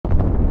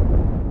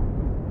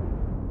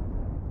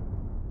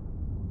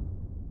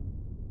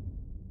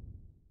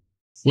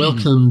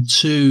Welcome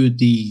to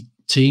the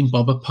Team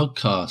Bubba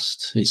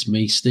podcast. It's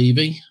me,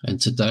 Stevie,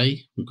 and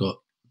today we've got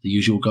the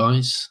usual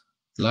guys,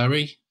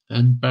 Larry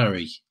and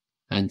Barry.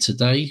 And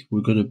today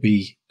we're going to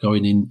be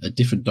going in a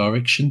different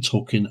direction,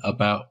 talking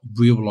about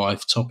real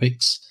life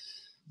topics.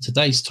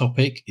 Today's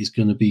topic is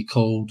going to be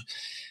called,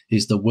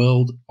 Is the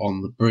World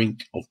on the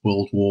Brink of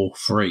World War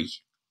III?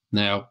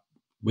 Now,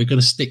 we're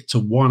going to stick to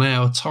 1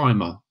 hour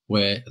timer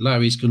where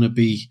Larry's going to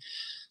be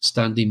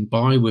standing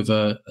by with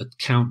a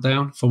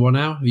countdown for 1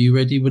 hour. Are you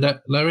ready with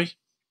that, Larry?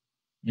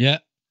 Yeah.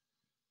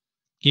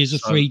 Here's a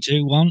 3,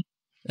 2, 1.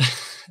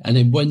 And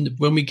then when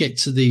we get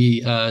to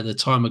the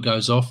timer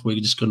goes off, we're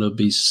just going to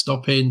be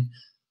stopping,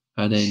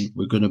 and then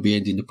we're going to be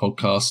ending the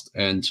podcast,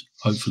 and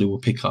hopefully we'll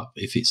pick up.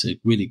 If it's a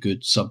really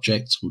good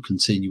subject, we'll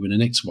continue in the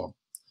next one.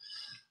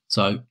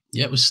 So,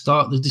 yeah, we'll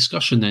start the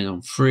discussion then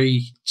on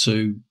 3,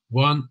 2,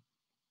 1,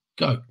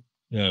 go.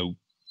 Go.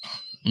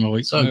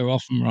 Right, so, we're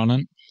off and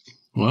running.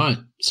 Right.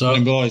 So,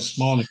 morning, boys.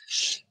 Morning.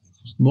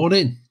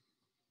 Morning.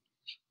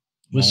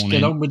 Let's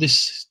get on with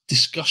this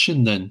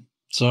discussion then.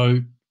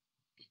 So,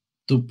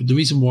 the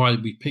reason why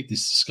we picked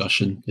this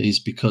discussion is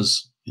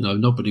because, you know,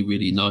 nobody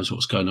really knows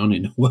what's going on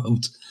in the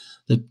world.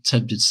 They've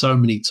attempted so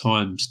many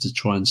times to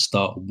try and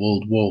start a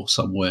world war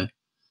somewhere,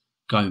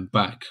 going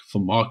back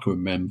from I can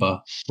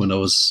remember when I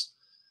was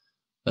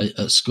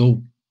at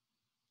school.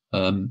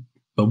 But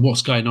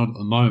what's going on at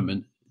the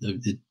moment,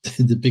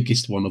 the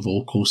biggest one of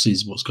all, of course,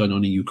 is what's going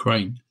on in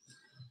Ukraine.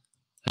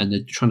 And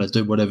they're trying to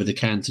do whatever they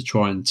can to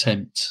try and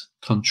tempt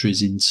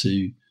countries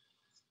into,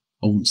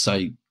 I wouldn't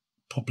say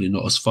probably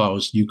not as far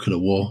as nuclear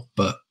war,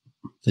 but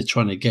they're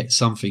trying to get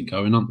something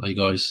going, aren't they,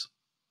 guys?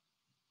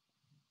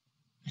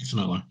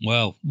 Definitely.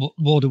 Well,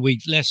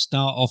 let's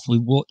start off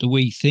with what do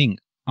we think?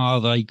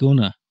 Are they going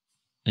to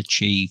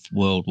achieve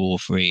World War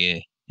III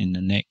here in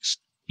the next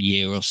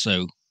year or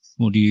so?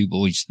 What do you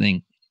boys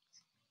think?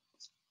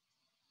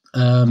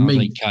 Are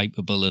they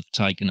capable of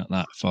taking it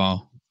that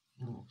far?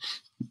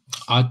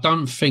 I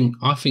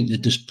think they're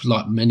just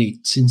like many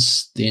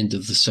since the end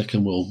of the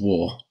Second World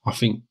War. I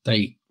think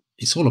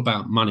it's all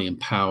about money and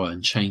power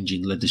and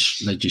changing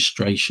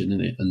legislation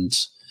in it,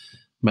 and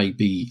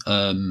maybe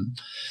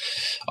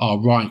our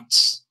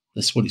rights.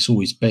 That's what it's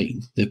always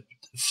been.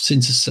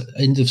 Since the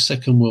end of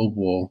Second World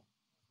War,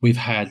 we've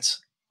had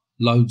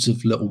loads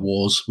of little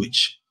wars,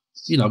 which,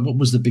 you know, what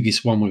was the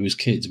biggest one when we was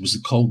kids? It was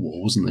the Cold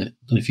War, wasn't it?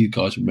 I don't know if you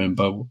guys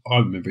remember. I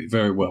remember it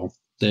very well.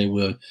 We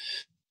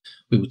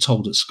were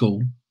told at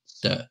school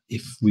that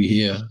if we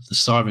hear the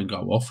siren go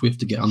off, we have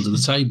to get under the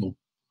table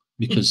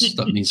because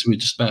that means we're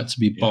just about to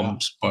be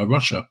bombed by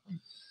Russia.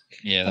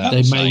 Yeah,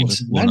 they made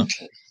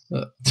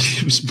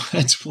it was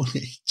mad,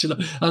 wasn't it? You know,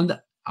 and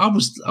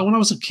when I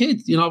was a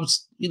kid,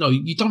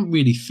 you don't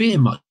really fear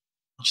much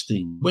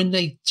thing when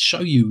they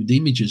show you the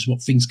images,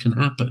 what things can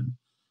happen.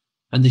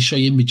 And they show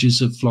you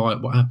images of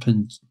like what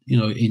happened, you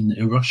know, in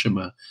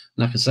Hiroshima,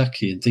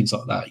 Nagasaki, and things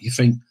like that. You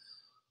think,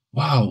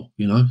 wow,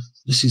 you know,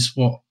 this is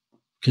what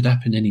could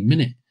happen any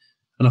minute.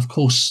 And of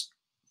course,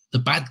 the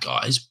bad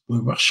guys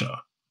were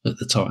Russia at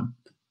the time.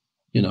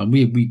 You know,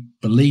 we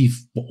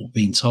believe what we're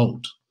being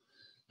told,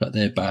 that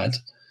they're bad,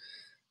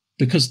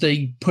 because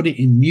they put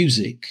it in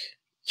music.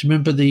 Do you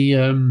remember the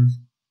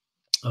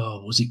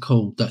what was it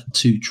called? That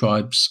Two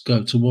Tribes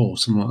Go to War,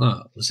 something like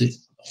that. Was it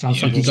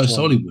Frankie Goes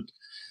to Hollywood?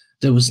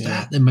 There was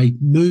that. They made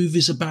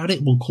movies about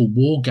it, one called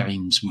War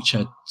Games, which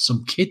had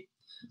some kid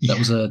that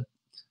was a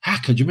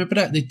hacker. Do you remember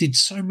that? They did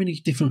so many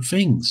different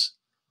things.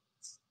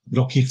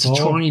 Rocky to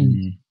try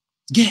and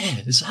yeah,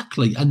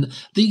 exactly. And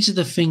these are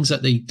the things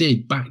that they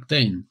did back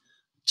then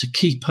to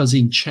keep us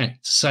in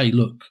check, to say,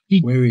 look,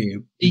 we're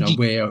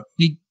here.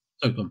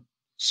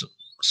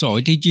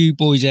 Sorry, did you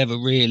boys ever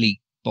really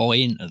buy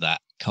into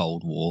that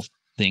Cold War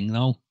thing,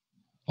 though?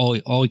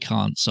 I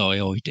can't say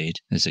I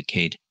did as a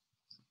kid.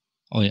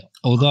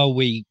 Although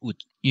we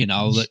would, you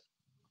know, that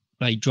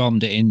they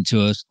drummed it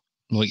into us,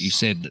 like you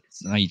said, that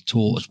they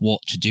taught us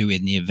what to do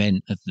in the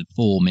event of the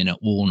 4-minute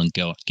warning.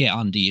 Get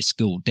under your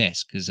school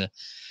desk because,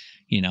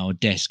 you know, a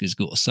desk has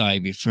got to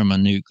save you from a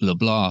nuclear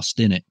blast,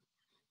 innit?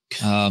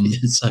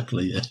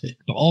 Exactly. Yeah.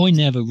 But I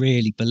never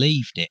really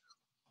believed it.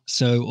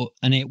 So,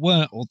 and it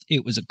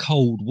was a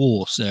Cold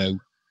War. So,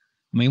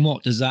 I mean,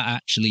 what does that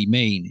actually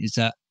mean? Is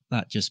that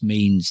just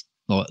means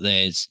like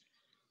there's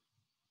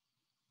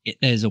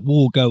a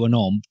war going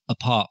on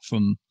apart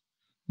from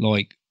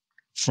like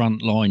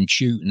frontline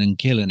shooting and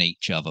killing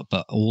each other,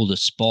 but all the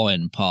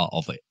spying part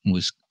of it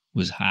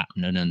was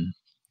happening,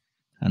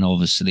 and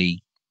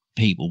obviously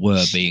people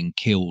were being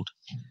killed,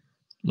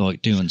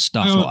 like doing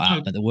stuff like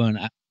that, but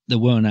there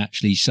weren't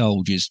actually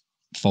soldiers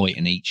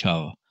fighting each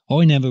other.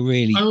 I never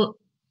really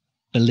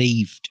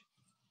believed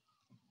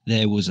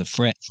there was a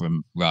threat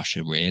from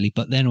Russia, really,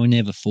 but then I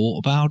never thought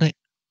about it.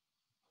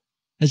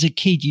 As a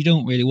kid, you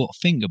don't really want to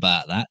think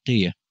about that, do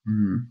you?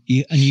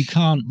 You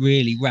can't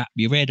really wrap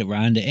your head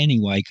around it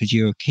anyway because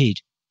you're a kid.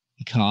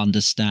 You can't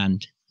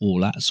understand all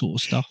that sort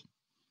of stuff.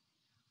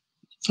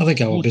 I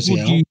think I was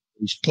busy out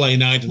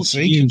playing hide and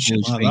seek and shit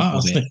like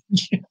that.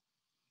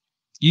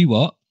 You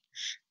what?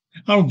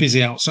 I was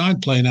busy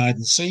outside playing hide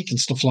and seek and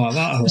stuff like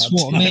that. That's at that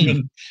what I time, mean.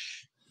 and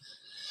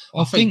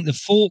I think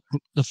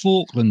the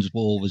Falklands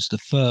War was the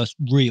first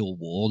real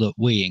war that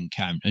we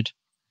encountered.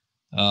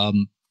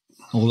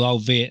 Although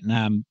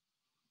Vietnam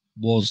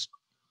was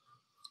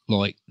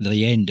like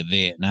the end of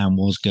Vietnam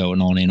was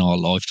going on in our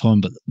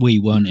lifetime, but we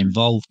weren't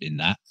involved in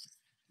that.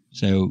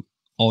 So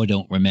I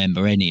don't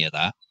remember any of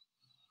that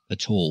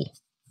at all,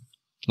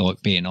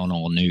 like being on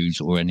our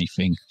news or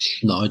anything.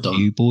 No, I don't.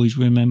 Do you boys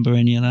remember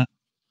any of that?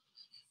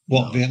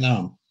 what, No.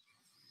 Vietnam?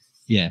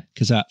 Yeah,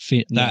 because that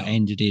No.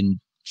 ended in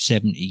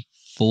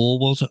 74,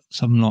 was it?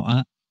 Something like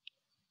that.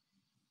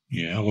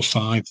 Yeah, I was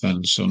 5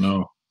 then, so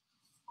no.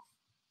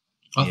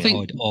 I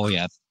think I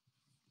have.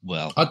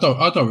 Well, I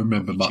don't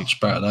remember much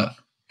about that.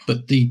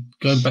 But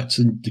going back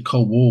to the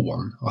Cold War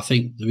one, I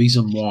think the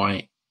reason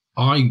why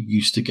I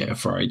used to get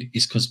afraid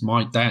is because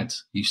my dad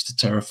used to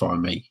terrify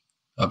me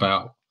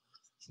about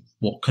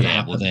what could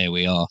happen. Well, there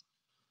we are.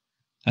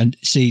 And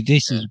see,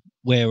 this is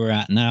where we're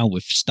at now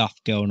with stuff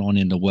going on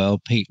in the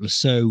world. People are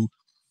so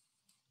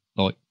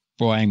like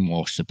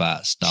brainwashed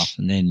about stuff,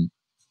 and then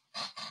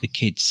the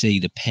kids see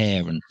the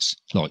parents,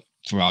 like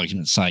for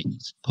argument's sake,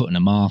 putting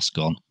a mask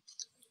on,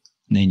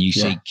 and then you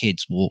see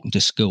kids walking to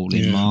school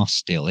in masks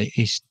still.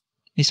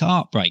 It's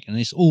heartbreaking.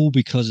 It's all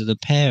because of the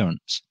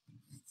parents.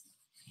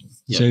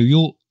 Yeah. So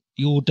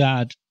your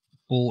dad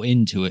bought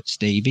into it,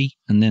 Stevie,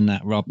 and then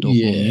that rubbed off on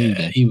you.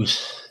 Then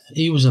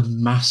he was a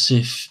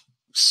massive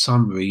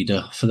Sun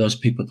reader. For those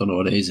people who don't know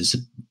what it is, it's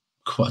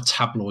quite a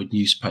tabloid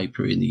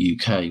newspaper in the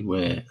UK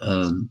where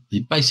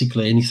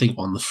basically anything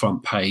on the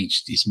front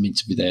page is meant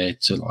to be there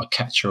to like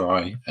catch your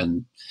eye,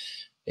 and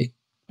it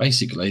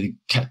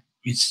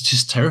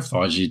just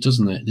terrifies you,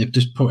 doesn't it? They've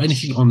just put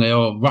anything on there.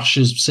 Or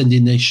Russia's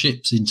sending their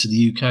ships into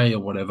the UK or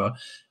whatever,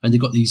 and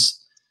they've got these.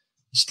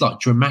 It's like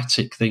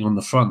dramatic thing on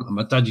the front. And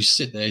my dad used to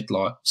sit there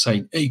like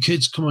saying, "Hey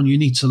kids, come on, you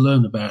need to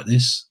learn about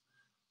this.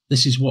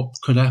 This is what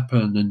could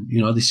happen, and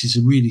this is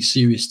a really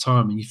serious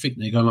time." And you think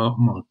they're going, "Oh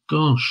my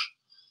gosh."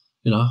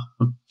 I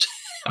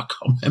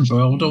can't remember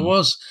how old I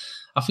was.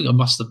 I think I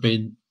must have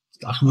been,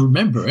 I can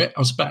remember it. I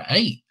was about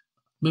 8. I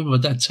remember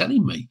my dad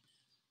telling me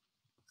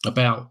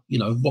about,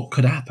 what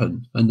could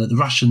happen and that the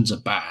Russians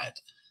are bad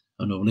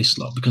and all this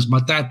lot, because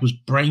my dad was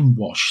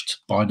brainwashed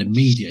by the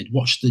media. He'd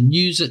watched the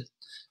news at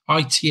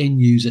ITN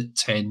News at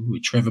 10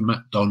 with Trevor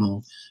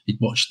McDonald. He'd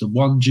watched the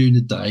one during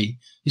the day.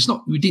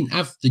 We didn't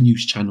have the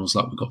news channels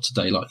like we've got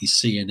today, like your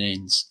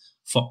CNNs,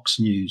 Fox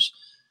News.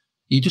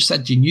 You just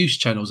had your news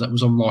channels that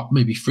was on like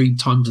maybe 3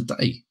 times a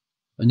day,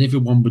 and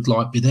everyone would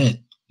like be there.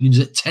 It was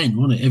at 10,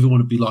 wasn't it? Everyone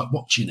would be like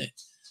watching it,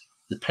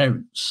 the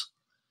parents,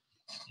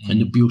 and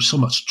there'd be so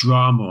much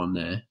drama on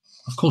there.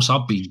 Of course,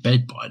 I'd be in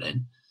bed by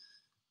then,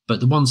 but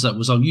the ones that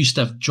was on used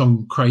to have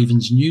John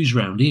Craven's news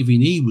round.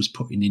 Even he was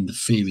putting in the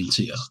fear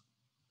into you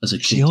as a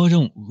kid. See, I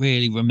don't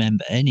really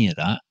remember any of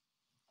that.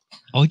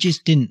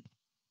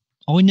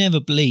 I never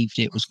believed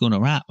it was going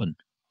to happen.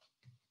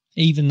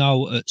 Even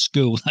though at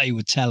school they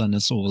were telling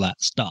us all that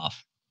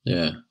stuff.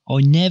 Yeah. I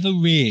never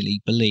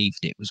really believed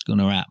it was going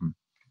to happen.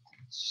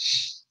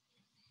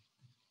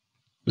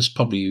 It's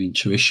probably your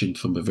intuition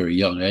from a very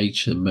young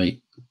age,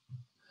 mate.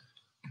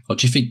 Or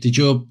do you think, did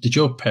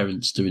your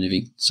parents do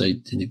anything?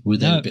 Were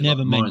they a bit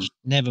never like mine?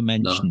 Never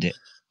mentioned it.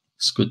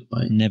 It's good,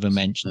 mate. Never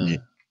mentioned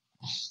it.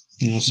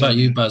 What about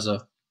you,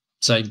 Bazza?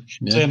 Same.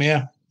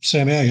 Yeah.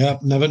 Same here. Yeah.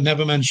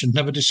 Never mentioned,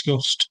 never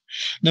discussed,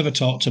 never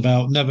talked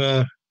about,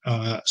 never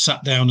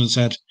sat down and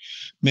said,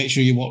 make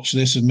sure you watch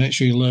this and make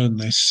sure you learn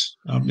this.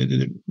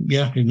 Never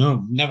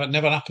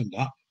happened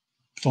that.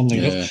 Funnily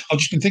enough, I've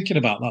just been thinking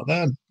about that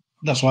then.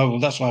 That's why I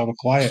was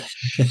quiet.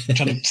 I'm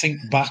trying to think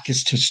back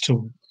as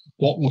to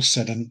what was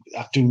said, and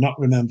I do not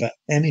remember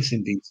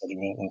anything being said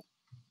about that.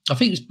 I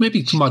think it's maybe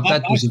because my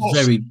dad was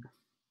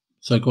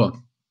So go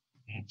on.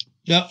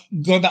 Yeah,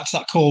 going back to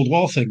that Cold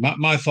War thing,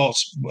 my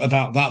thoughts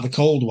about that, the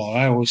Cold War,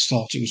 I always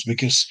thought it was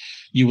because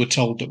you were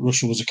told that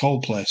Russia was a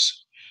cold place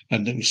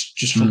and it was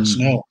just full of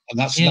snow. And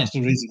that's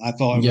the reason I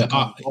thought it was a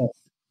Cold War.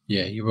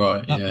 Yeah, you're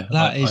right.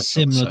 That is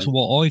similar to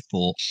what I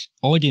thought.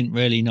 I didn't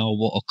really know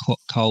what a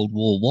Cold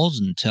War was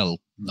until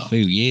a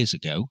few years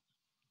ago.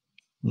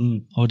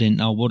 I didn't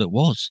know what it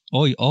was.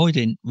 I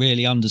didn't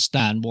really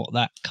understand what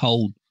that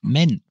cold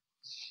meant.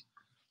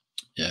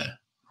 Yeah.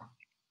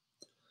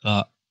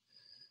 But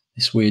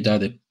it's weird how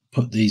they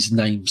put these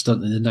names, don't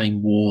they? The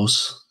name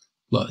wars.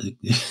 Like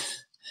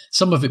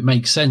some of it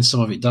makes sense, some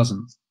of it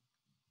doesn't.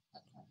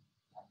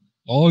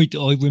 I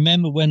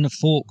remember when the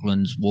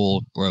Falklands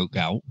War broke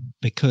out,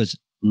 because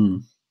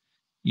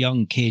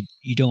young kid,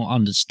 you don't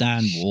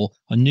understand war.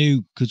 I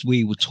knew because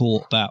we were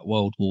taught about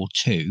World War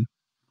II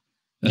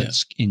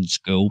in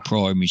school,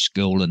 primary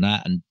school and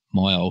that, and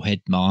my old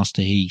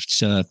headmaster, he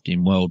served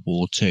in World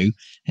War II,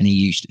 and he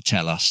used to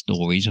tell us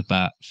stories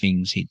about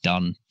things he'd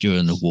done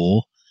during the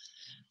war.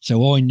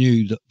 So I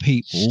knew that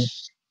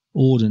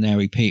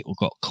ordinary people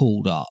got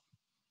called up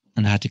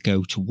and had to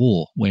go to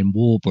war when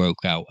war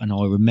broke out. And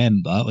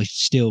I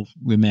still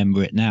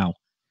remember it now,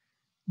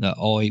 that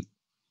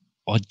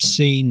I'd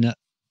seen that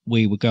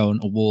we were going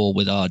to war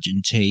with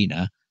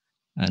Argentina,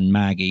 and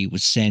Maggie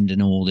was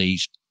sending all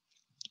these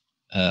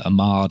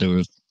armada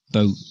of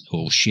boat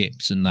or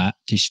ships and that,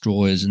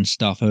 destroyers and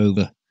stuff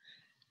over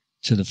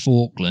to the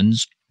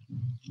Falklands.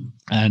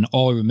 And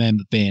I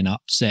remember being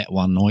upset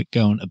one night,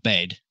 going to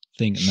bed,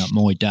 thinking that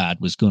my dad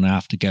was going to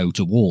have to go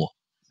to war.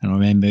 And I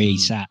remember he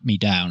sat me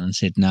down and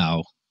said,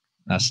 no,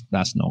 that's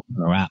not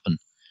going to happen.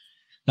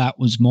 That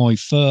was my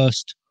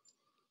first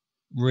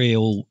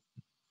real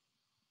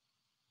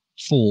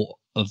thought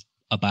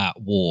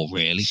about war,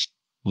 really,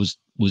 was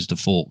the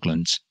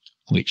Falklands,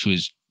 which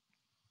was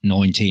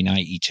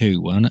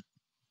 1982, wasn't it?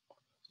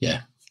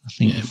 Yeah. I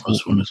think the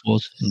Falklands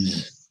was.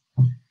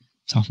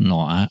 Something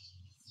like that.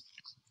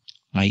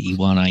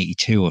 81,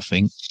 82, I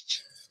think.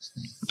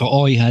 But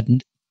I had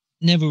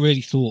never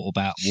really thought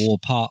about war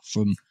apart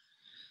from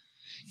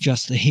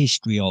just the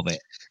history of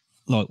it,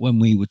 like when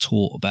we were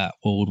taught about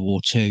World War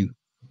II.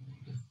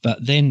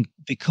 But then,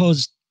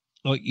 because,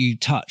 like you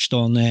touched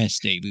on there,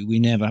 Stevie, we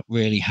never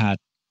really had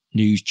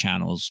news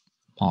channels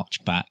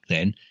much back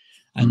then,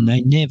 and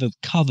they never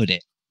covered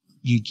it.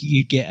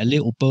 You get a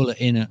little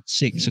bulletin at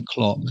 6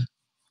 o'clock,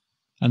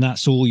 and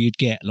that's all you'd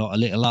get, like a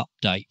little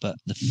update. But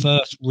the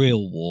first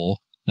real war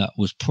that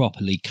was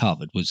properly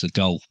covered was the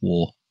Gulf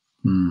War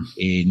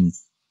in,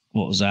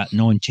 what was that,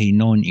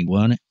 1990,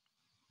 weren't it?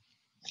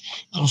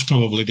 That was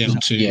probably down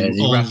to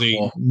all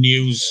the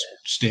news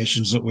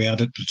stations that we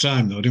had at the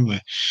time, though, didn't we?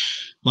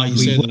 Like you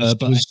said,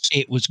 but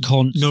it was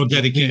constant. No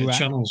dedicated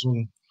channels, were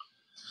there?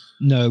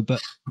 No,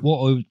 but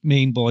what I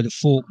mean by the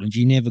Falklands,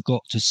 you never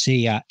got to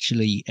see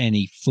actually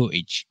any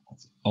footage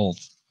of,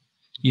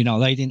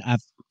 they didn't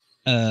have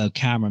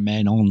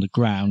cameramen on the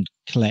ground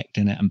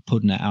collecting it and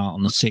putting it out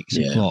on the 6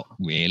 o'clock,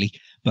 really.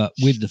 But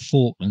with the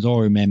Falklands, I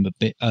remember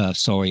the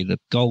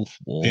Gulf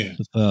War,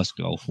 the first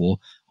Gulf War,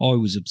 I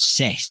was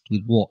obsessed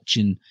with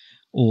watching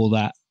all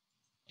that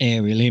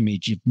aerial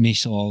image of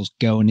missiles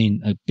going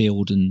into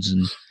buildings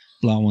and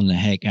blowing the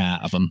heck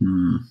out of them.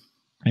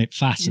 It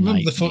fascinated me. I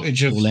remember the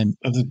footage of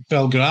the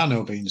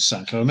Belgrano being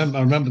sunk. I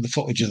remember the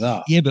footage of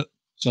that. Yeah, but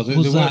so they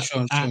was were that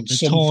showing at the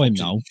some time, footage.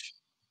 though?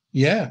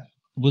 Yeah.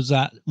 Was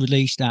that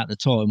released at the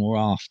time or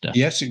after?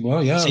 Yes, it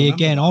was. Yeah. See,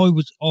 again, I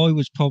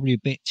was probably a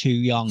bit too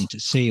young to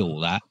see all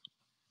that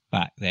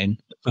back then.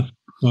 I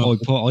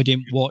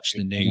didn't watch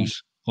the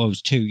news. I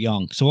was too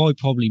young, so I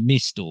probably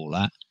missed all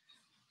that.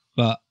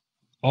 But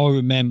I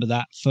remember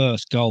that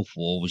first Gulf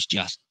War was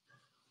just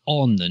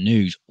on the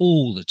news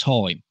all the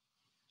time,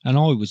 and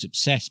I was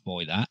obsessed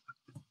by that.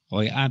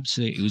 I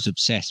absolutely was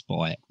obsessed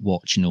by it,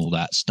 watching all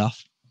that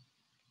stuff.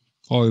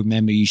 I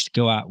remember I used to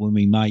go out with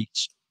my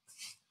mates,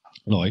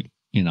 like,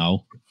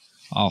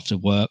 after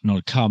work, and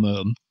I'd come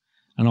home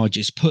and I'd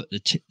just put the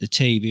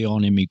TV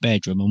on in my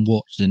bedroom and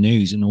watch the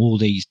news and all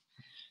this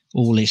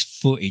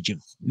footage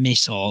of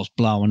missiles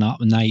blowing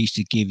up, and they used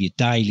to give you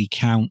daily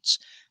counts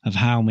of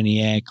how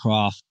many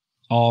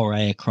our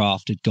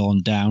aircraft had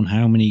gone down,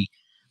 how many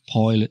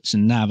pilots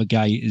and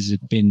navigators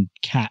had been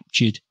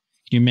captured.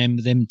 You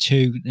remember them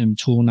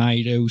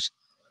tornadoes?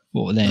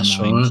 What were their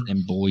names,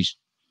 them boys?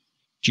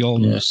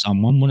 John or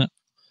someone, wasn't it?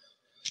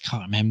 I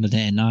can't remember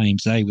their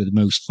names. They were the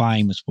most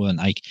famous,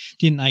 weren't they?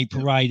 Didn't they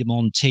parade them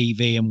on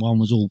TV and one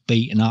was all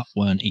beaten up,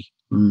 weren't he?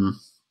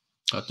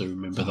 I do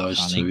remember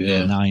those two,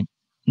 their name.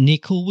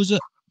 Nickel, was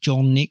it?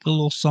 John Nickel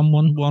or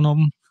someone, one of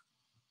them?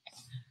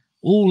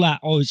 All that,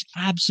 I was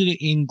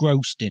absolutely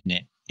engrossed in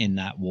it, in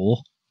that war.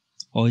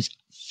 I was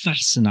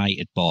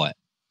fascinated by it.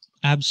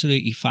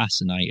 Absolutely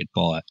fascinated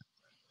by it.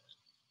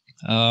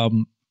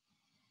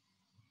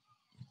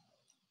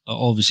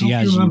 Obviously,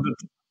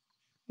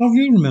 Have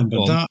you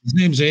remembered that? His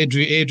name's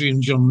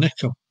Adrian John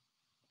Nicol.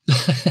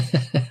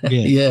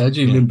 Yeah, I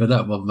do remember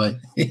that one, mate.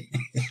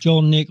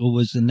 John Nicol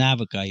was the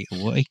navigator,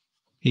 wasn't he?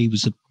 He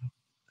was a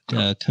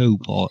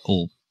co-pilot,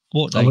 or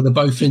what? Were they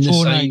both in the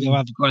same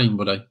plane,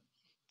 were they?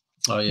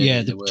 Oh,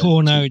 yeah, the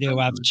Tornado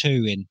have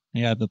two in. They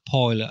have a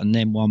pilot and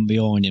then one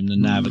behind him, the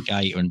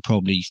navigator, and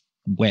probably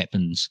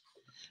weapons.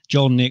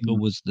 John Nicol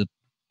was the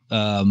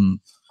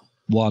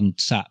one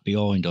sat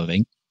behind, I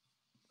think.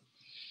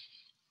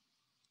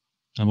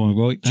 Am I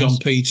right? John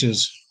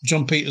Peters.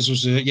 John Peters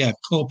was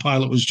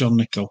co-pilot was John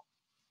Nicol.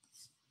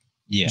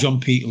 Yeah.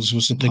 John Peters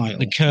was the pilot.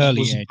 The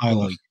curly-haired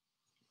guy.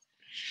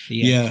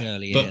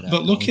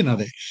 But looking at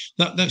it,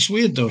 that's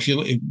weird though. If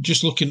you're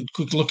just looking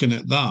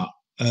at that,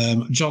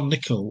 John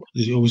Nicol,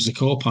 who was the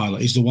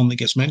co-pilot, is the one that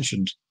gets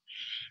mentioned.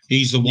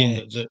 He's the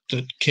one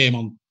that came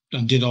on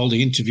and did all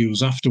the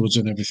interviews afterwards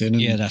and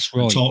everything. And, that's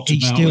right.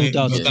 He still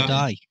does it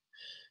today.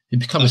 He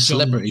became a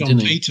celebrity, John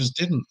didn't he? Peters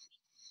didn't.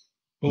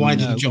 But why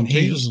didn't John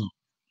Peters?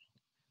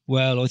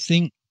 Well, I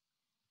think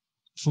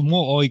from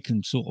what I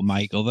can sort of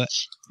make of it,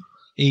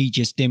 he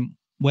just didn't.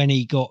 When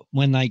they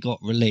got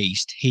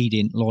released, he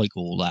didn't like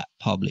all that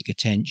public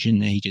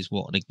attention. He just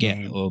wanted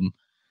to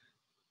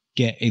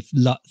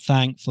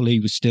thankfully he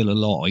was still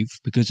alive,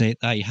 because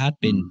they had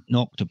been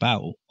knocked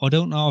about. I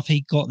don't know if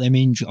he got them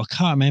injured. I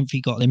can't remember if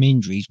he got them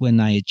injuries when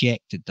they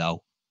ejected,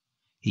 though.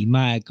 He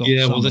may have got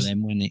some of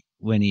them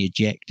when he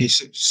ejected.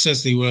 It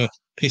says they were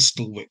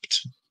pistol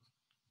whipped.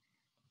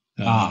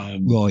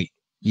 Right.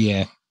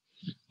 Yeah.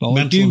 But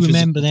I do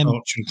remember them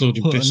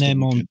putting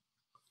them on.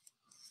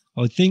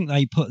 I think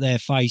they put their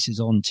faces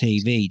on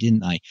TV,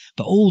 didn't they?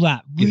 But all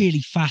that really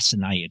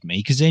fascinated me,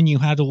 because then you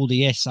had all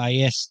the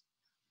SAS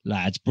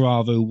lads,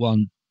 Bravo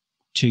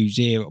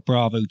 120,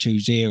 Bravo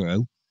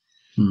 20.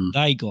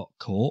 They got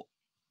caught,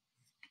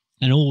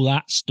 and all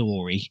that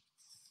story.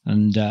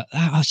 And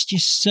I was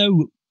just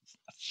so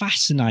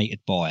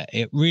fascinated by it.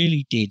 It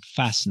really did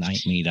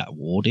fascinate me, that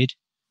war did.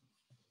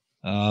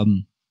 What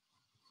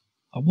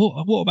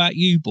about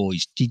you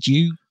boys? Did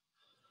you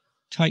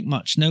take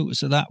much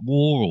notice of that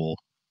war,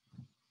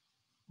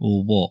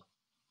 or what?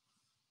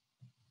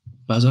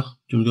 Bazza,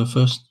 do you want to go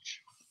first?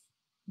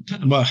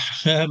 Well,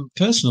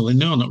 personally,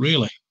 no, not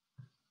really.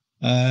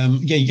 I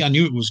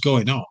knew it was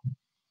going on.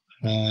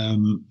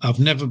 I've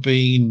never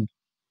been.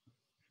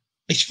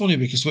 It's funny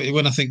because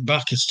when I think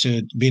back as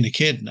to being a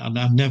kid, and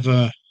I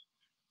never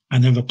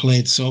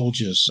played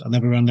soldiers. I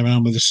never ran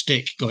around with a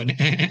stick going.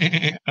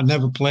 I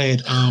never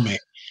played army.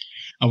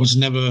 I was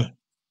never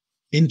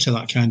into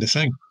that kind of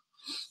thing.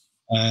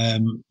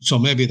 So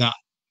maybe that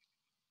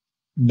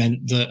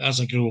meant that as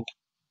I grew up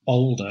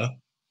older,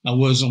 I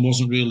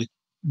wasn't really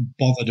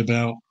bothered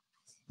about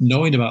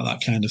knowing about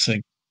that kind of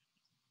thing.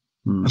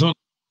 I don't.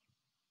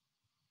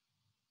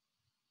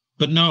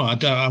 But no, I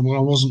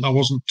wasn't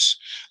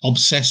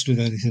obsessed with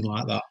anything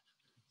like that.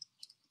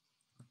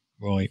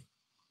 Right.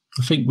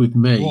 I think with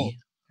me,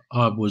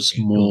 I was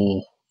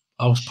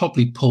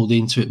probably pulled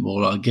into it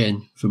more, like,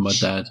 again, from my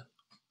dad,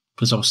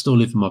 because I was still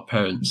living with my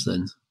parents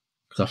then.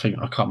 Because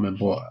I can't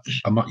remember what,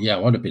 I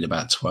would have been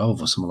about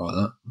 12 or something like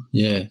that.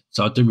 Yeah,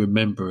 so I do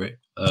remember it.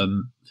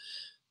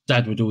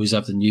 Dad would always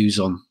have the news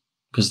on,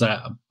 because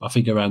I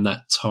think around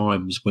that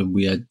time was when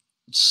we had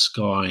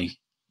Sky.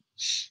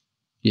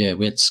 Yeah,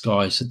 we had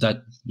Sky. So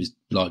Dad was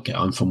like, get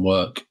home from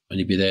work and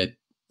he'd be there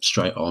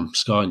straight on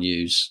Sky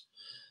News.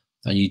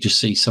 And you just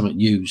see something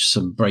news,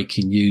 some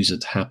breaking news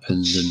had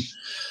happened and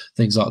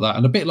things like that.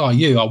 And a bit like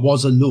you, I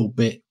was a little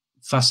bit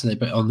fascinated,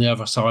 but on the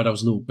other side, I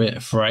was a little bit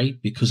afraid,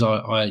 because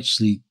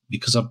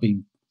because I've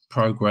been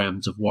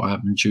programmed of what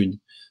happened during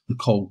the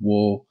Cold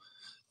War,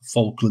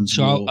 Falklands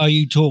War. So are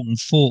you talking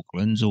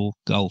Falklands or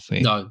Gulf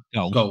here? No,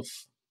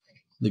 Gulf.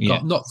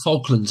 Not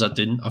Falklands, I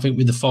didn't. I think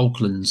with the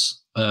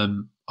Falklands,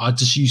 I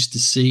just used to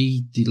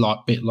see the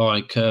bit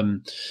like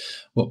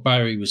what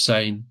Barry was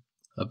saying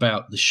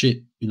about the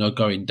ship,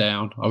 going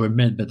down. I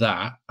remember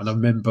that, and I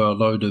remember a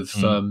load of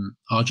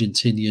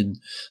Argentinian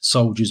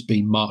soldiers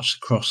being marched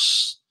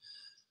across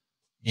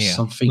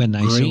something when they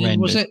green. surrendered.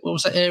 Was it? What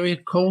was that area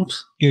called?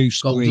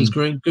 Goose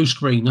Green. Goose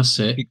Green. That's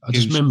it. I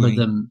just remember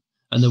them,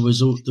 and there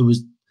was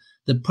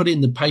they put it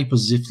in the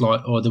papers as if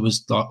there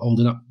was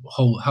holding up,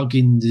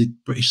 hugging the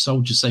British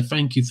soldiers, say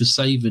thank you for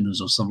saving us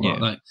or something like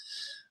that,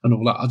 and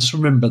all that. I just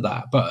remember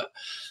that, but.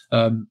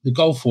 The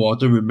Gulf War, I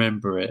do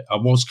remember it. I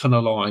was kind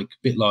of like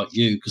a bit like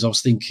you, because I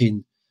was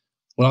thinking,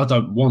 well, I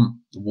don't want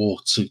the war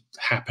to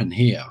happen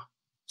here.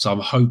 So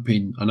I'm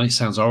hoping, I know it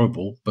sounds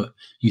horrible, but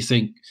you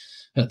think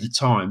at the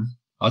time,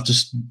 I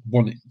just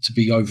want it to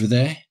be over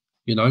there,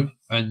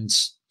 and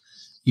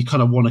you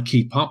kind of want to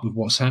keep up with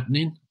what's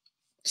happening.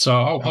 So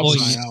I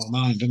was out of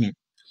mind, didn't it?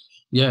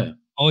 Yeah.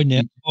 I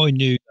knew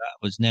that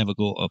was never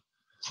going to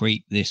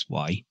creep this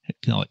way.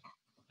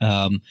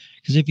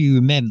 Because if you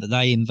remember,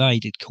 they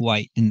invaded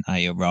Kuwait, didn't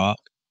they, Iraq,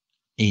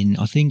 in,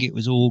 I think it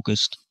was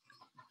August.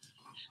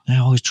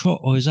 Now,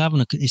 I was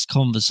having this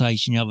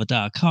conversation the other day.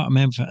 I can't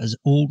remember if it was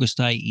August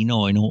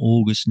 89 or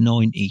August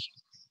 90.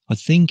 I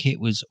think it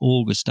was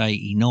August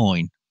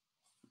 89.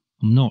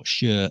 I'm not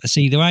sure. It's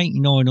either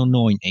 89 or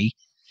 90.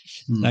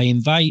 They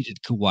invaded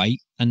Kuwait,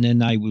 and then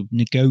they were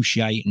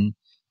negotiating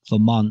for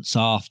months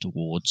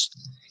afterwards.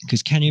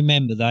 Because can you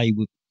remember,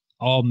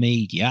 our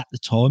media at the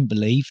time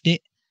believed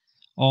it.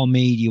 Our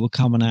media were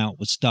coming out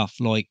with stuff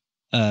like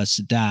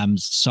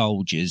Saddam's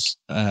soldiers,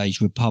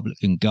 his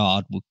Republican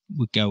Guard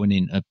were going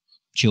into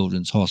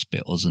children's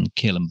hospitals and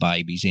killing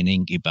babies in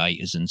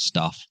incubators and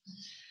stuff.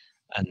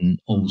 And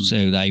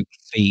also they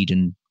were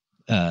feeding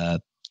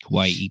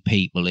Kuwaiti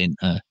people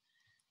into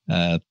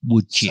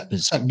wood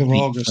chippers.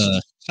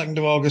 2nd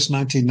of August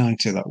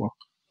 1990, that one.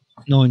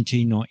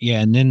 1990, yeah.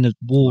 And then the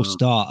war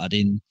started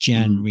in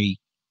January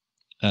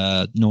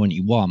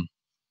 91.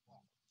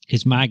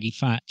 Because Maggie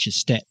Thatcher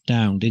stepped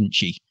down, didn't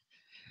she?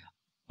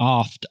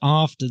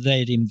 After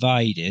they'd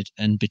invaded,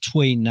 and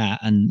between that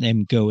and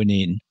them going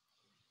in,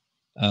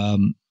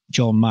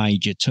 John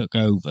Major took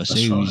over. So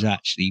he was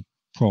actually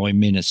Prime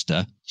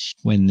Minister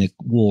when the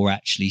war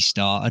actually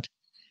started.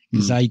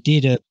 Because they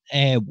did an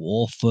air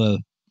war for,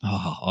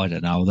 I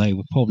don't know, they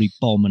were probably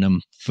bombing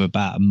them for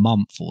about a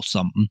month or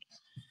something.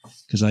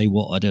 Because they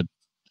wanted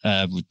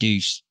to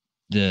reduce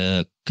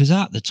because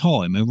at the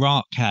time,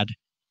 Iraq had,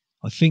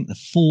 I think, the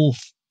 4th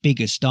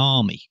biggest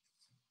army,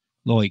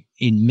 like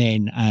in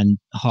men and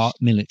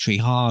military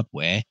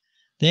hardware.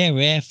 Their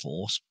air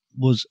force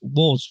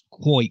was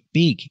quite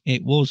big.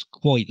 It was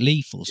quite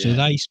lethal. So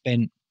they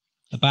spent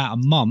about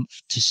a month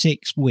to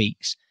 6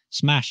 weeks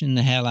smashing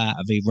the hell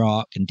out of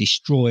Iraq and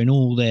destroying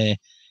all their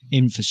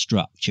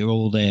infrastructure,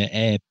 all their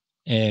air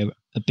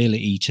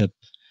ability to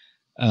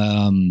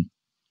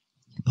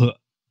put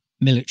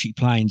military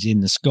planes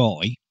in the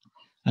sky.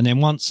 And then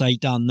once they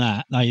done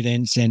that, they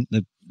then sent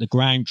the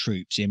ground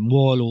troops in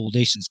while all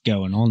this is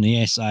going on,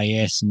 the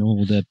SAS and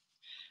all the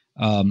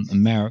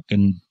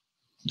American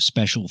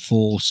special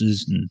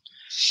forces and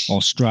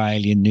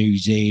Australian, New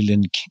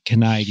Zealand,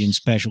 Canadian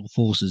special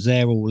forces,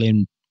 they're all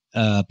in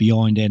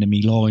behind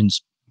enemy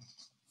lines,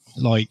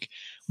 like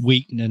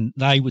weakening.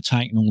 They were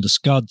taking all the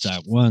Scuds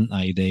out, weren't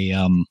they?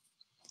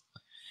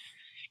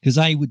 Because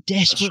they were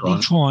desperately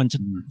trying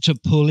to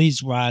pull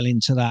Israel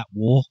into that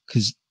war,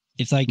 because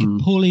if they could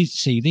pull it,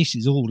 see, this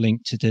is all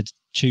linked to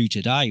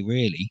today,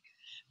 really,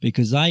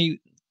 because the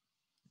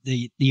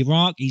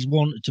Iraqis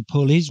wanted to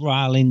pull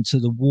Israel into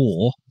the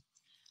war,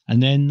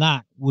 and then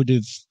that would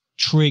have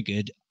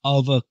triggered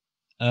other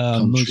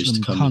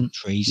Muslim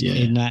countries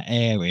in that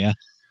area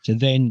to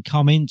then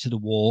come into the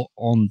war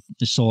on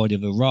the side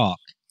of Iraq.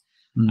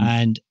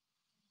 And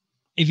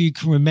if you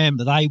can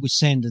remember, they were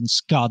sending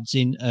Scuds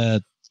in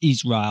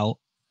Israel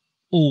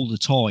all the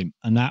time,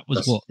 and that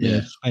was what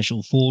the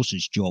special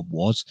forces job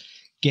was,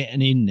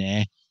 getting in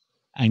there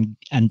and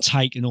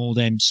taking all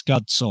them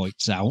Scud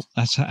sites out.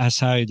 That's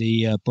how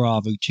the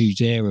Bravo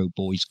 20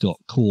 boys got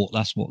caught.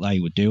 That's what they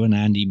were doing.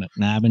 Andy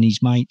McNabb and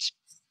his mates.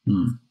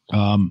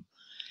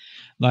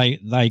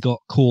 They got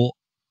caught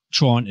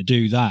trying to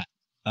do that.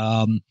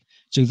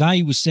 So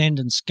they were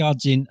sending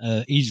Scuds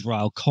into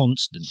Israel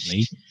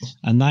constantly,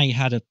 and they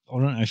had I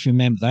don't know if you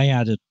remember,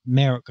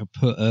 America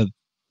put a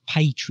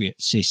Patriot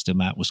system,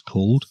 that was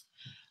called,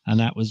 and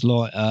that was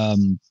like a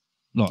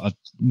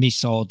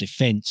missile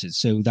defenses.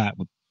 So that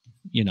would,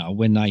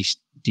 when they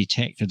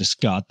detected a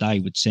Scud, they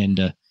would send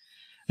a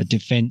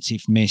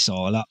defensive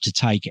missile up to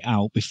take it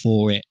out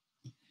before it,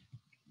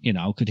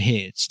 could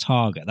hit its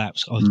target. That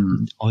was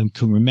I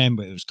can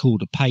remember it was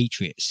called a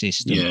Patriot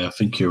system. Yeah, I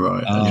think you're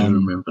right. I do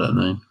remember that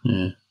name.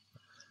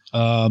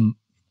 Yeah.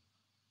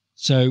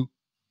 So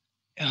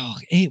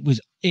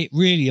it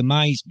really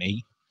amazed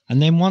me.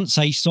 And then once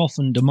they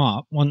softened them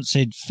up, once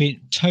they'd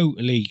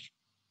totally,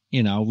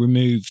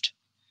 removed,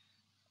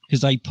 because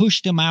they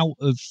pushed them out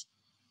of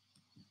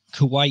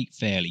Kuwait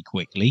fairly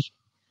quickly.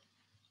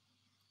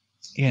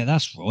 Yeah,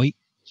 that's right.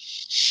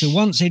 So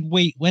once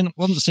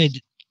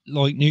they'd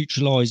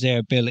neutralised their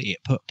ability to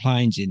put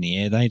planes in the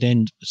air, they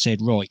then said,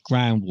 right,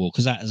 ground war,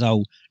 because that is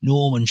old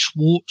Norman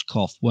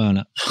Schwarzkopf, weren't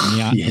it?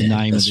 The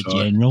name of the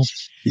general.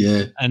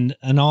 Yeah. And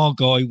our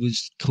guy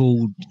was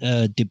called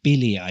de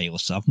Billier or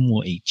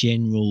something,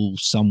 General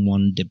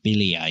someone de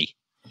Billier.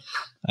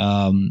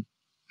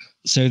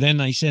 So then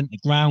they sent the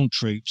ground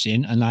troops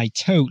in, and they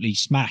totally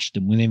smashed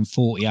them within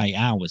 48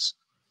 hours.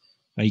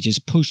 They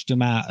just pushed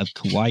them out of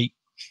Kuwait,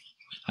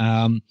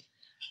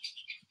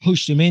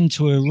 pushed them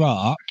into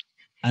Iraq,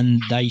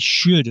 and they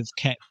should have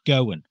kept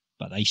going,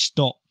 but they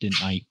stopped, didn't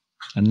they?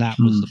 And that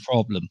was the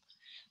problem.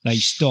 They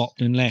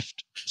stopped and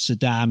left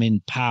Saddam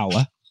in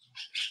power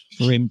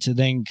for him to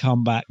then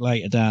come back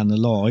later down the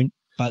line.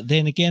 But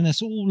then again,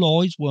 that's all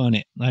lies, weren't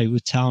it? They were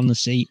telling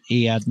us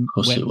he had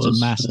weapons of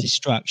mass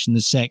destruction the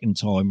second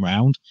time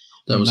round.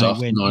 That was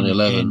after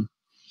 9/11.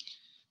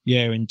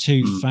 Yeah, in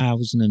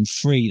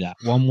 2003, that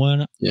one,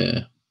 weren't it?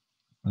 Yeah.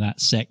 That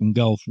second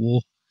Gulf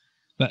War.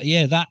 But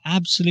yeah, that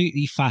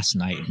absolutely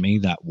fascinated me,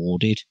 that war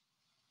did.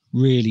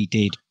 Really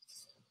did.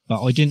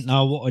 But I didn't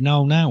know what I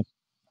know now.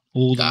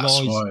 All the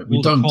lies, right.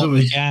 all the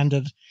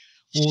propaganda,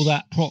 all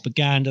that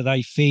propaganda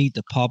they feed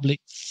the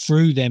public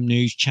through them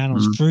news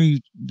channels, through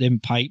them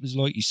papers,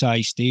 like you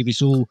say, Steve.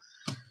 It's all,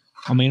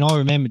 I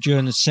remember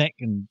during the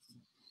second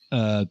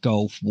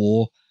Gulf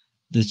War,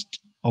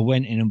 I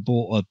went in and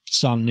bought a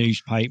Sun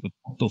newspaper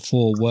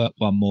before work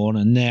one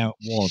morning, and there it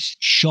was,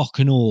 shock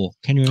and awe.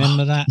 Can you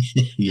remember that?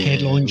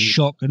 Headline,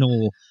 shock and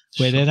awe,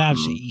 where they'd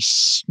absolutely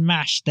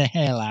smashed the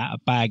hell out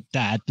of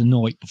Baghdad the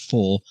night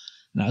before.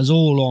 And that was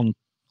all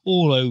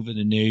over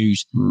the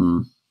news.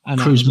 And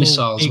cruise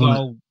missiles,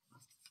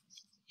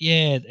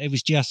 it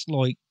was just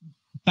like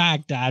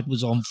Baghdad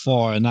was on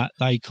fire, and that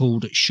they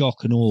called it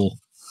shock and awe.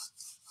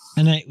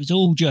 And it was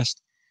all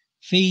just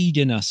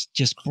feeding us,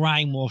 just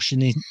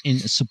brainwashing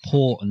into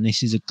support, and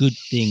this is a good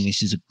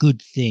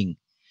thing,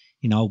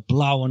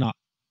 blowing up,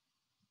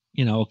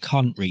 a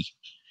country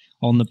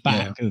on the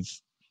back of,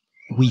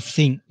 we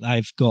think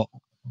they've got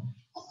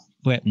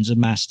weapons of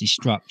mass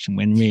destruction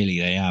when really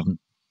they haven't.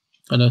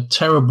 And a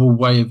terrible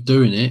way of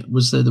doing it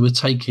was that they were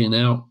taking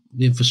out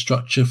the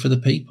infrastructure for the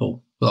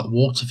people, like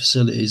water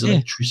facilities,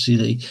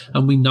 electricity,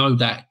 and we know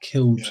that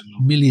killed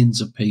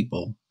millions of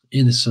people,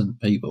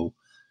 innocent people.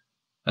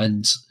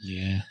 And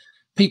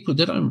people,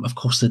 they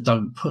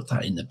don't put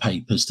that in the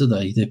papers, do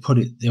they? They put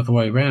it the other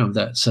way around,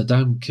 that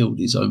Saddam killed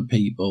his own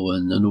people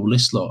and all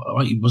this lot.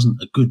 Right? He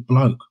wasn't a good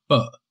bloke,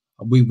 but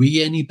are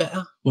we any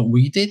better? What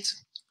we did?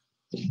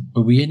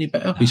 Are we any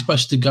better? We're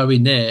supposed to go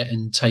in there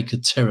and take a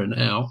tyrant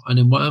out, and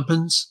then what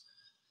happens?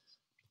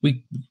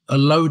 A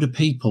load of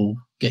people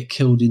get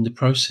killed in the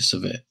process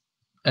of it.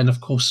 And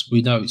of course,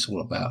 we know it's all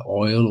about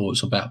oil, or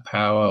it's about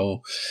power,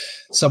 or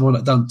someone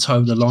that don't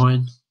toe the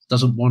line.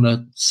 doesn't want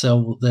to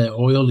sell their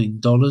oil in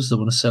dollars. They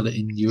want to sell it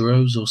in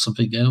euros or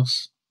something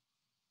else.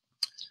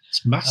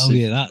 It's massive. Oh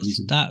yeah,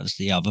 that was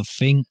the other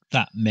thing.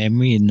 That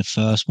memory in the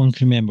first one.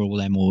 Can you remember all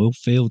them oil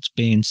fields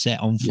being set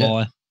on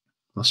fire?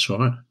 That's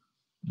right.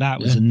 That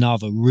was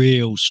another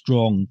real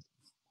strong,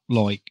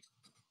 like,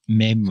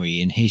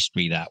 memory in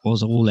history. That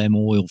was all them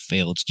oil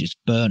fields just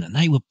burning.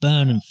 They were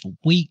burning for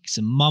weeks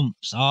and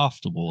months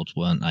afterwards,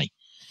 weren't they?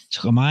 It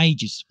took them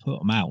ages to put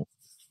them out.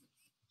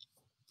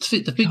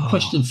 The big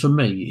question for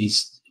me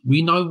is,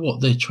 we know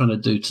what they're trying to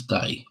do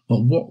today,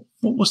 but what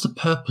was the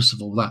purpose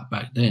of all that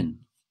back then?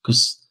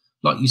 Because,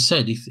 like you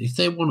said, if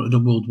they wanted a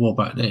world war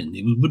back then,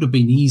 it would have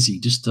been easy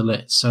just to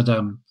let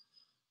Saddam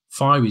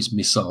fire his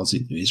missiles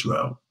into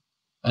Israel.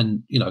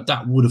 And,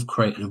 that would have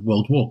created a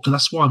world war. Because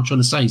that's what I'm trying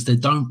to say, is they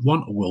don't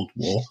want a world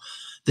war.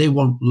 They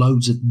want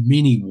loads of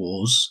mini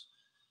wars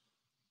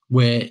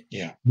where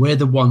we're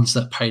the ones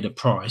that pay the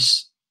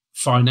price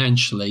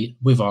financially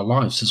with our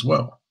lives as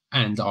well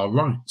and our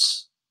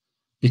rights.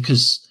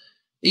 Because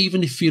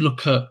even if you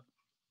look at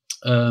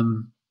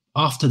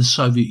after the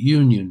Soviet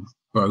Union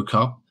broke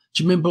up,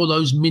 do you remember all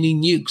those mini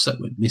nukes that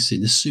went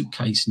missing, the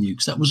suitcase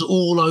nukes? That was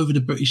all over the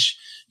British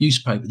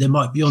newspaper. They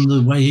might be on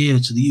the way here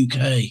to the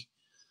UK.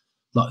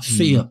 Like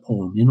fear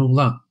porn and all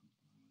that.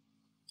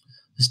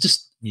 There's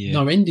just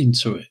no ending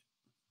to it.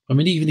 I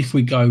mean, even if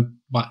we go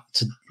back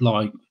to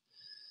like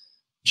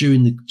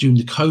during the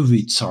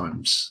COVID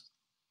times,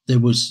 there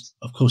was,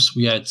 of course,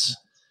 we had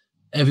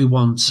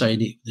everyone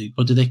saying it.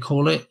 What did they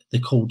call it? They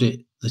called it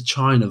the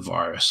China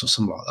virus or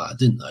something like that,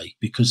 didn't they?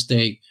 Because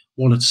they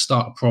wanted to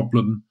start a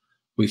problem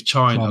with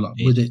China, like,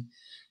 with it.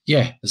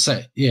 Yeah, that's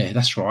it. Yeah,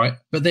 that's right.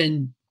 But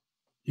then,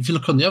 if you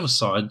look on the other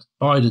side,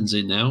 Biden's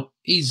in now.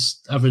 He's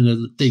having a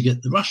dig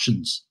at the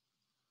Russians.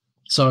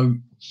 So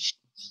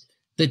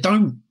they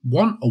don't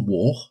want a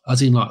war,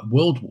 as in like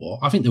world war.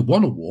 I think they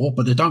want a war,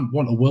 but they don't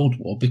want a world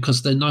war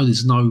because they know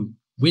there's no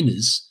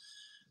winners.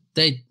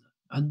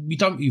 And we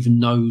don't even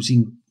know who's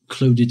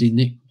included in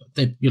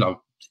it.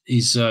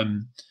 Is a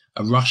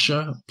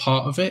Russia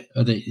part of it?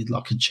 Are they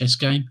like a chess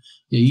game?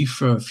 Yeah, you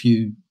throw a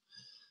few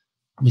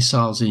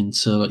missiles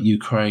into like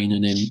Ukraine,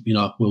 and then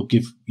we'll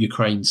give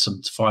Ukraine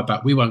some to fire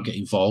back. We won't get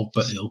involved,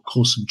 but it'll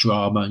cause some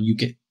drama, and you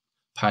get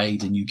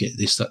paid, and you get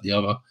this, that, the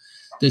other.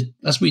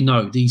 As we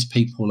know, these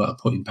people that are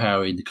putting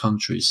power in the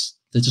countries,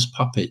 they're just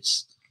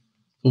puppets.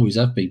 Always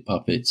have been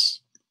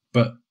puppets.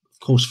 But of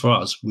course, for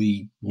us,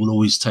 we will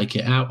always take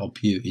it out on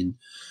Putin,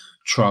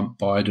 Trump,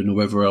 Biden, or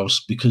whoever else,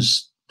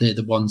 because they're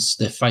the ones,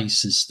 their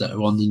faces that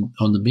are on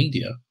the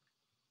media.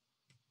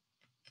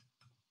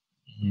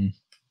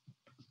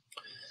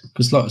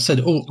 Because, like I said,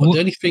 the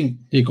only thing...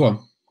 Yeah, go on.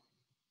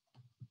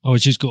 I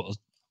just got to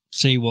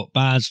see what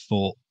Baz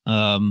thought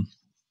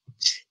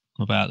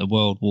about the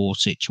World War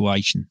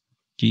situation.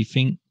 Do you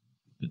think,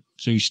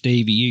 through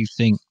Stevie, you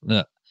think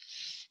that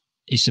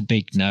it's a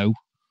big no?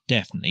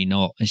 Definitely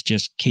not. It's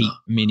just keep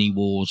mini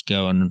wars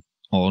going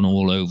on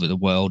all over the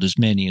world, as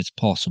many as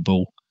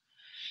possible.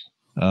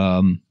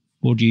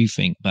 What do you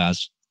think,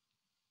 Baz?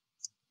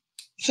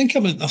 I think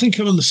I'm in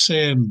the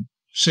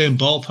same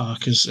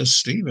ballpark as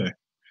Stevie.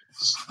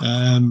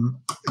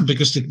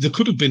 Because there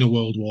could have been a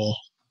world war,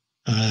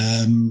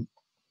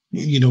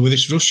 with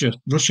this Russia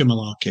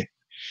malarkey,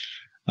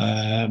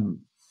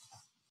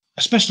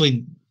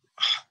 especially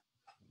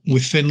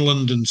with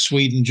Finland and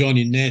Sweden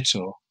joining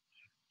NATO.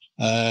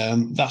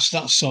 That's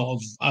sort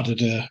of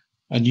added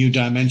a new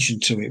dimension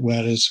to it.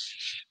 Whereas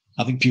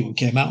I think people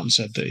came out and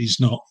said that he's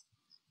not,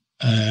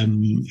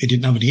 he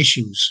didn't have any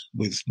issues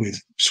with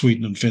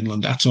Sweden and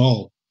Finland at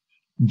all,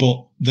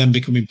 but then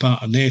becoming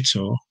part of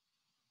NATO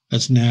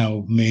has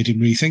now made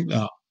him rethink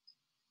that.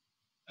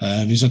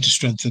 He's had to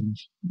strengthen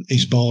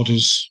his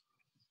borders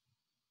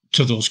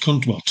to those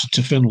countries,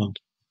 to Finland.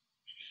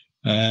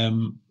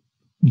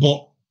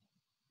 But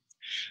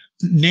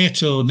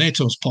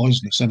NATO's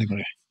poisonous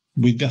anyway.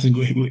 I think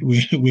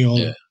we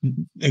all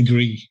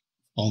agree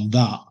on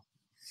that.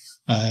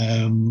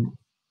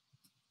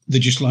 They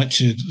just like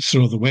to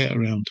throw the weight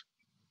around.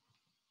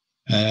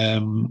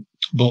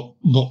 But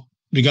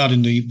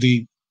regarding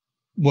the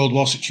World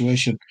War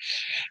situation,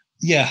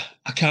 yeah,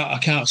 I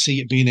can't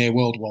see it being a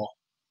world war.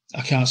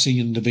 I can't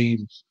see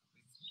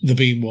there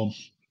being one.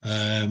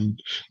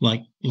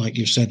 Like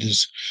you said,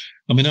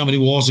 how many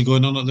wars are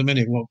going on at the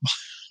minute?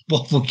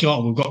 What we've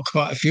got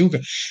quite a few.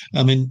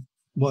 I mean,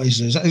 what is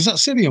this? Is that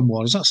Syrian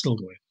war? Is that still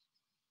going?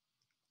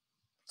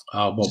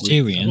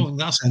 Syrian. I don't think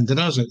that's ended,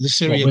 has it? The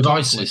Syrian with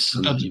conflict.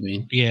 ISIS, you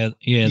mean? Yeah.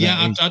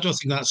 I don't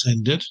think that's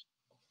ended.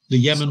 The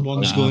Yemen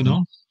one's going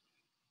on.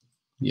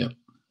 Yeah.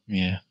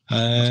 It's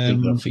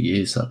been going for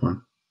years, that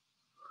one.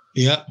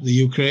 Yeah, the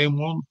Ukraine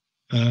one,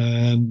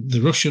 the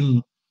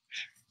Russian.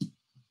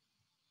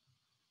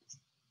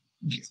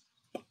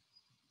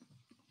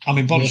 I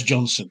mean, Boris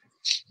Johnson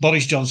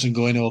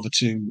going over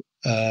to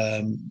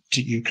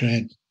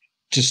Ukraine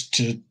just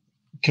to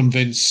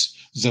convince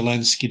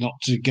Zelensky not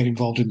to get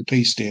involved in the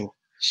peace deal.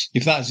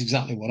 If that is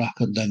exactly what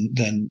happened,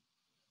 then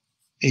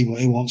he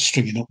wants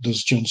stringing up,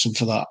 does Johnson,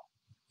 for that,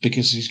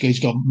 because he's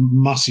got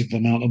massive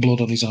amount of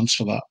blood on his hands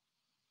for that.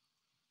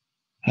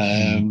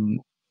 I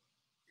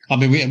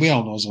mean, we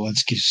all know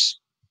Zelensky's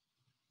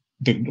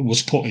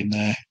was put in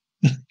there.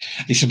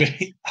 It's a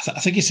bit. I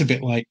think it's a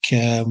bit like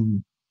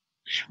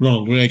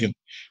Ronald Reagan.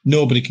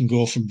 Nobody can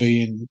go from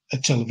being a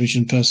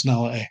television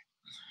personality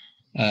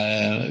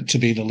to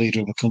being the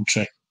leader of a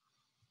country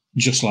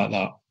just like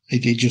that.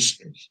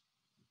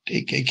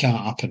 It can't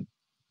happen.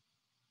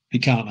 It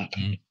can't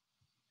happen.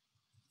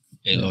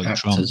 Like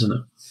Trump, isn't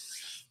it?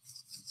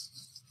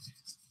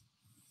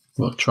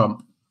 What,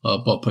 Trump?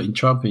 What, putting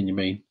Trump in, you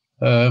mean?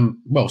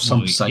 Well,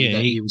 some say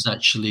that he was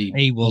actually...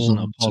 He wasn't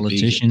a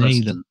politician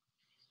either.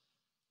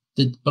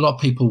 A lot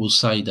of people will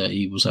say that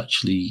he was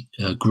actually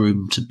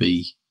groomed to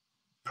be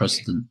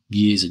president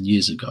years and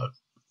years ago.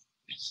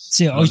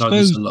 See, I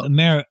suppose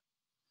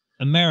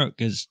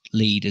America's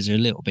leaders are a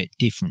little bit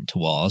different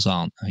to ours,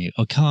 aren't they?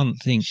 I can't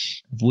think...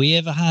 Have we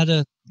ever had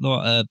a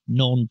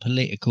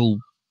non-political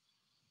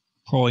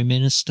prime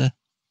minister?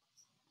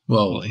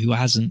 Well, who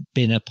hasn't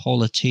been a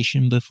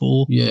politician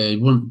before? Yeah,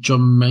 wasn't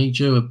John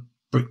Major a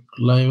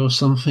bricklayer or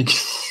something?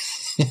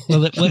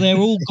 well, they're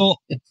all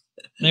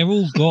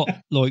got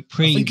like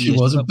previous. I think he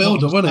was a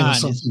builder, wasn't he, or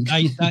something?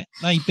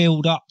 They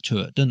build up to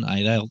it, don't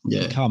they? They'll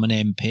become an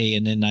MP,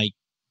 and then they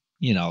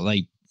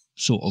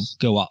sort of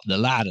go up the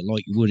ladder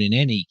like you would in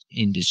any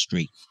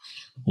industry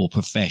or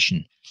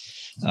profession.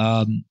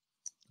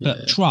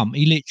 But Trump,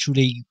 he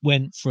literally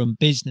went from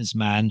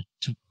businessman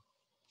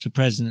to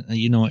president of the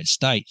United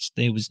States.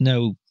 There was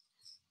no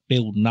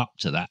building up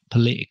to that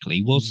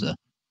politically, was there?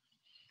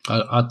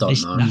 I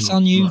don't know. That's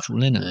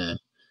unusual, isn't it? Yeah.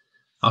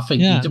 I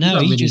think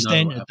he just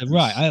entered the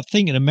right. I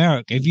think in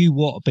America, if you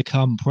want to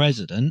become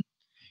president,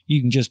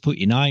 you can just put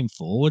your name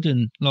forward,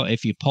 and like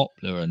if you're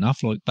popular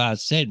enough, like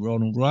Baz said,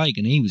 Ronald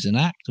Reagan, he was an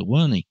actor,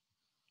 weren't he?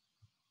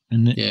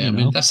 And I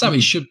mean that's how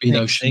it should be,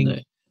 though, shouldn't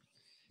it?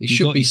 It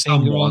should be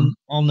someone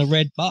on the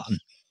red button.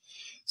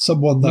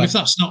 Someone that. But if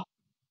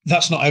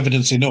that's not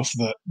evidence enough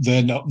that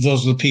they're not.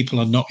 Those are the people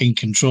are not in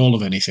control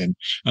of anything,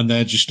 and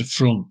they're just a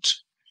front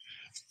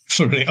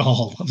for it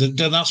all.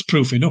 That's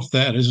proof enough,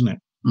 there, isn't it?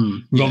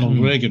 Ronald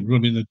Reagan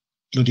running the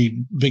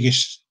bloody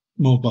biggest,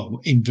 well,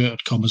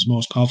 inverted commas,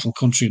 most powerful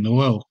country in the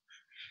world.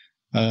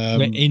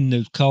 In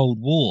the Cold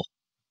War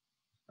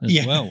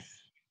as well.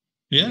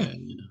 Yeah.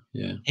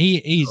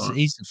 He's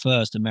the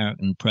first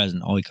American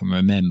president I can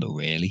remember,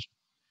 really.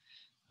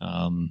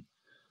 I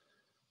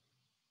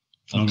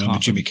remember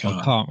Jimmy Carter.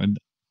 I can't remember.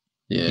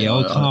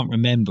 I can't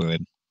remember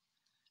him.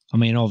 I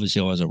mean,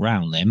 obviously I was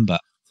around then,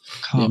 but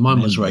mine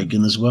was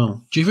Reagan as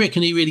well. Do you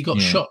reckon he really got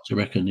shot? Do you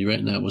reckon? You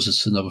reckon that was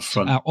just another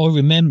front? I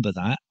remember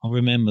that. I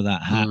remember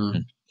that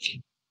happening.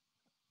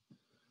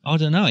 I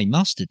don't know. He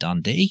must have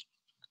done, did he?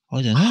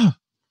 I don't know.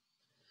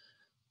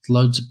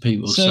 Loads of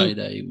people say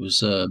that it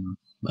was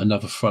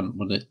another front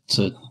when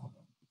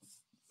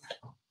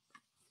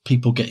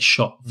people get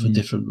shot for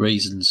different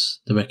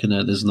reasons. They reckon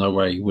that there's no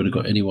way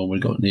anyone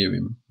would have got near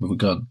him with a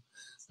gun.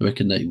 They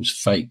reckon that it was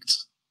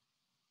faked.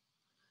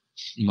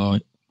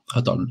 Right.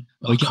 I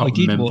can't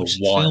remember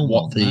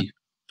what the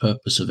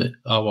purpose of it.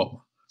 Oh, what?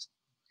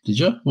 Did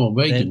you? Well,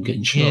 Reagan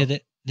getting shot. Yeah,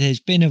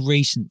 there's been a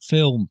recent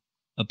film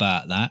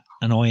about that,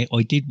 and I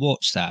did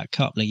watch that a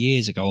couple of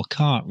years ago. I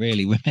can't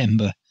really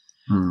remember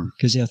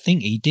because I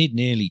think he did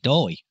nearly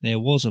die. There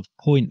was a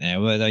point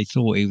there where they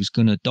thought he was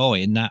going to die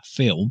in that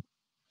film.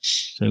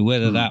 So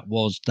whether that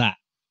was that,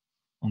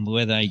 and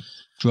whether they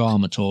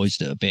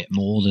dramatised it a bit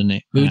more than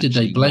it. Who did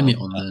they blame it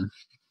on then?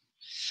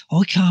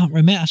 I can't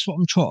remember. That's what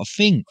I'm trying to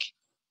think.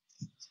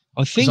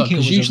 I think it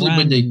was usually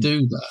when they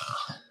do that,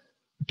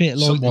 a bit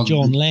like the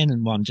John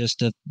Lennon one,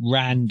 just a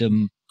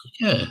random,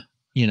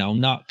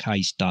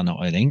 nutcase done it.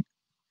 I think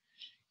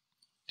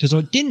because I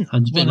didn't.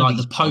 And a bit like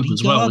the Pope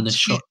as well when they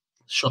shot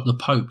the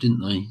Pope,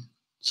 didn't they?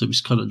 So it was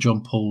kind of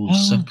John Paul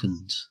II.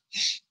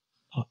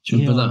 Do you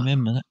remember that? I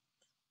remember that.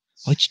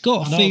 I just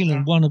got a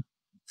feeling one of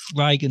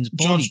Reagan's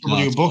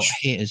bodyguards got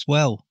hit as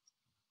well.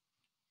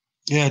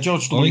 Yeah,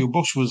 George W.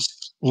 Bush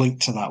was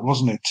linked to that,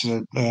 wasn't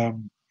it?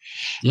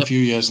 A few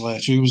years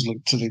later, he was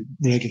linked to the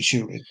Reagan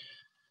shooting.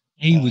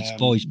 He was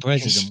vice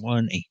president,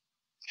 weren't he?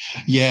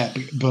 Yeah,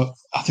 but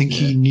I think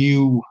he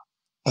knew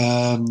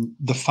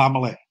the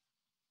family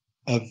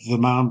of the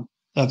man,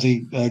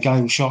 the guy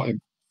who shot him,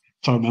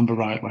 if I remember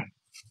rightly.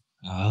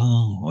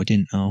 Oh, I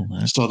didn't know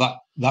that. So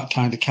that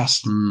kind of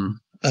cast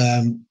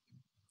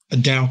a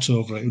doubt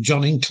over it.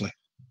 John Hinckley.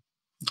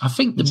 I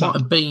think there might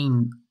have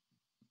been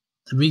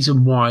the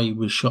reason why he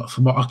was shot,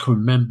 from what I can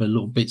remember,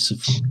 little bits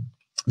of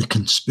the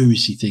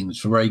conspiracy things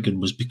for Reagan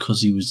was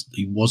because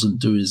he wasn't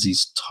doing as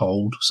he's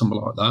told, something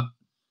like that.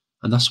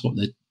 And that's what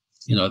it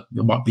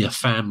might be a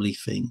family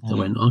thing. They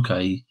went,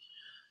 okay,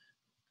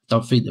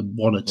 don't think they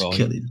wanted to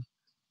kill him.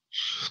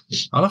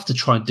 I'll have to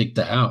try and dig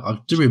that out. I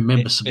do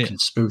remember some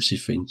conspiracy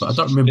thing, but I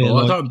don't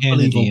remember. I don't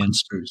believe all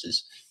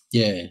conspiracies.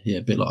 Yeah,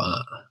 a bit like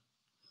that.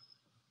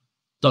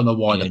 Don't know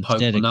why the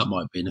Pope, and that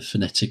might be a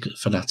fanatic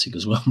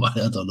as well.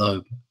 I don't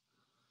know.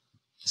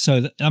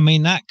 So, I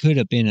mean, that could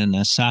have been an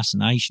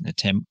assassination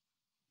attempt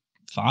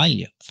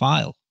file.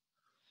 Because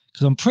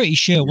I'm pretty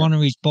sure one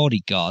of his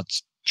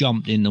bodyguards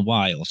jumped in the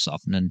way or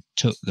something and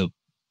took the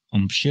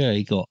I'm sure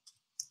he got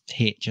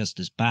hit just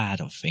as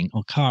bad, I think.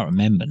 I can't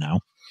remember now.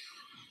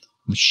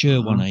 I'm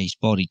sure one of his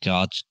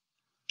bodyguards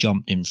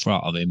jumped in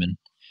front of him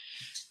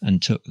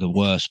and took the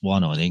worst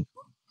one, I think.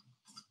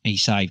 He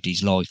saved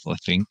his life, I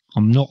think.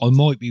 I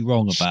might be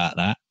wrong about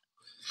that.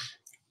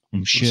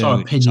 I'm sure it's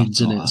our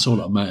opinions in it. Like That's all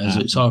that matters.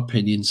 It's our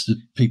opinions. The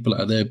people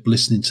out there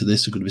listening to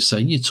this are going to be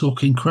saying, "You're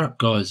talking crap,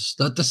 guys.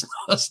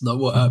 That's not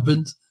what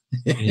happened."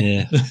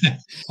 Yeah.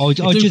 I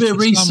do just, a bit of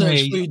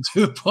research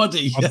into a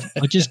body.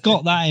 I just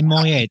got that in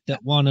my head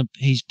that one of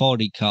his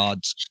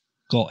bodyguards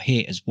got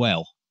hit as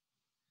well.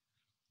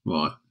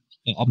 Right.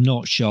 I'm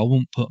not sure. I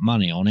won't put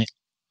money on it.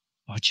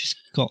 I just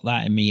got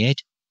that in my head.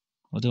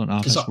 I don't know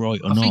if that's right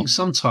or not. I think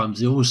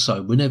sometimes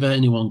also, whenever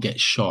anyone gets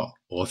shot,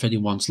 or if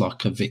anyone's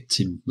like a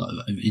victim, like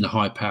in a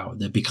high power,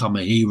 they become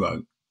a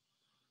hero.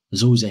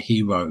 There's always a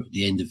hero at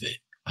the end of it,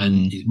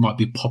 and it might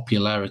be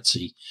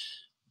popularity.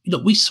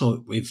 Look, we saw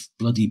it with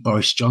bloody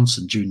Boris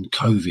Johnson during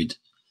COVID.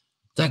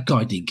 That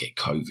guy didn't get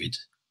COVID,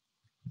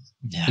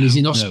 and he's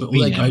in hospital.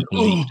 They go,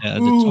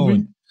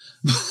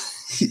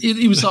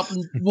 he was up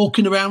and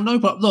walking around. No,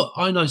 but look,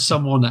 I know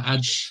someone that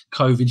had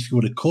COVID, if you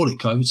want to call it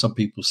COVID. Some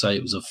people say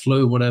it was a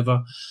flu or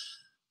whatever.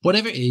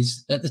 Whatever it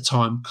is, at the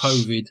time,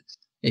 COVID,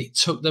 it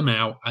took them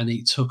out and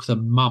it took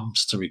them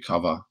months to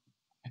recover.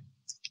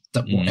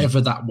 That whatever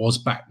that was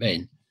back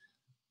then.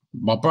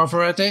 My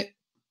brother had it,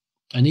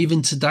 and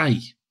even today,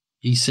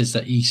 he says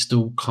that he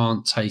still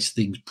can't taste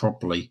things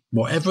properly.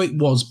 Whatever it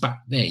was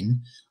back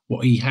then,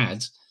 what he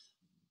had,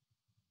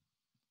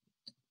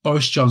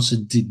 Boris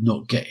Johnson did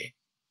not get it.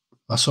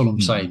 That's all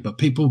I'm saying. But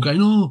people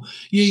going, "Oh,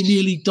 yeah, he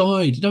nearly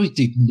died." No, he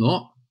did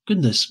not.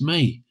 Goodness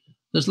me.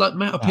 There's like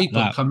amount of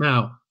people that come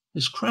out.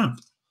 It's crap.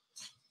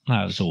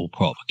 That was all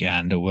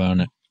propaganda,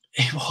 weren't it?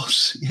 It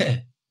was, yeah.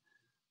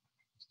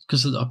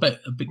 Because I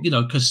bet,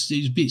 because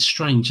it's a bit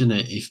strange, isn't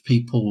it, if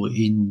people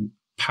in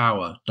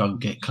power don't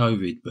get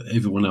COVID, but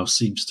everyone else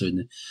seems to.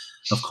 And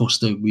of course,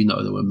 we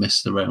know they were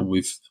messing around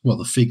with,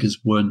 the figures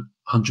weren't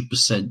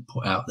 100%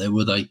 put out there,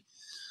 were they?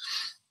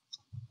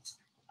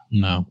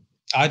 No.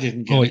 I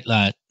didn't get it.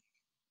 Lad.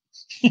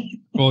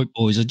 Right,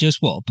 boys, I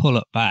just want to pull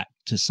it back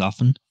to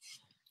something.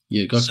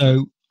 Yeah, go.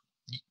 So,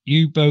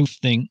 you both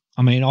think,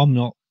 I don't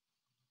know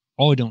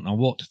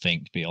what to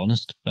think, to be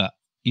honest, but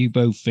you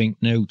both think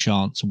no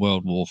chance of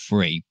World War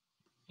III.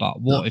 But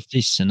what if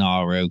this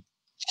scenario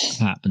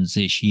happens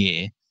this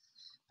year?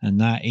 And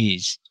that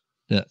is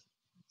that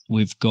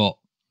we've got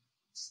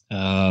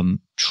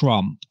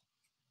Trump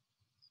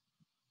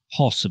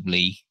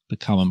possibly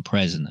becoming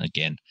president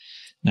again.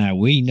 Now,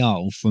 we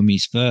know from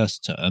his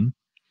first term,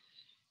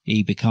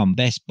 he become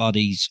best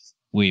buddies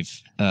with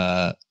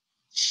Kim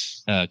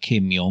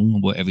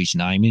Jong, whatever his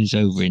name is,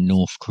 over in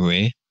North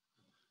Korea.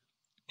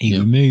 He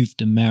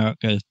removed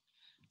America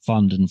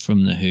funding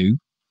from the WHO,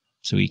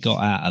 so he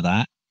got out of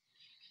that.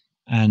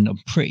 And I'm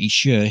pretty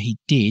sure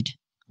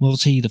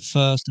was he the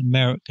first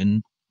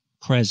American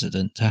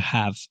president to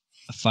have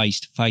a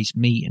face-to-face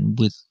meeting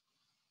with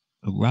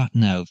Iraq?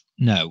 No,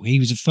 he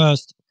was the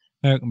first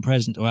American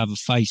president to have a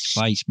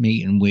face-to-face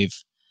meeting with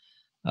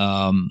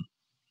the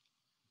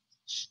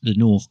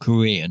North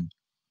Korean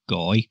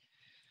guy.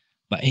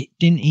 But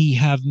didn't he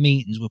have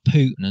meetings with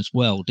Putin as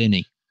well, didn't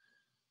he?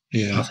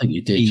 Yeah, I think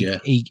he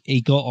did,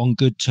 He got on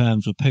good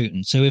terms with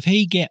Putin. So if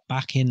he get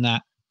back in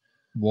that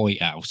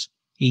White House,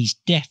 he's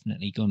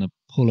definitely going to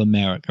pull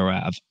America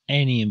out of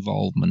any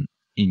involvement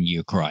in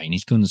Ukraine.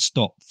 He's going to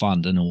stop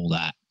funding all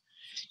that.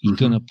 He's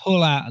going to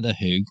pull out of the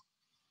WHO.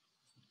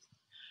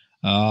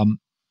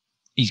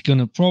 He's going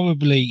to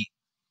probably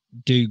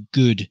do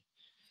good.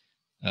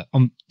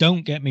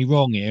 Don't get me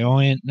wrong here.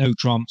 I ain't no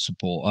Trump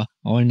supporter.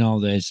 I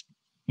know there's,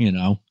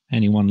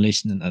 anyone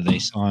listening to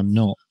this, I'm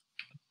not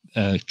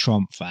a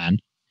Trump fan.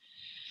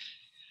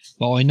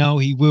 But I know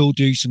he will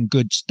do some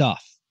good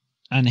stuff.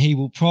 And he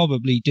will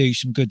probably do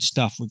some good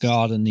stuff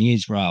regarding the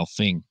Israel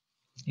thing.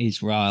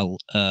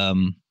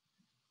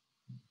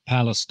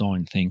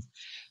 Palestine thing.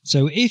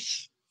 So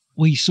if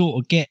we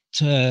sort of get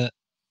to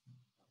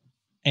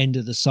end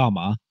of the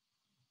summer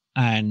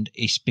and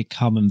it's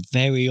becoming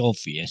very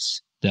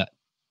obvious that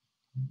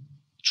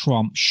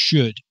Trump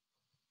should,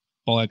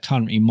 by a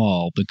country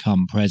mile,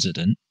 become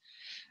president,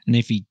 and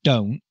if he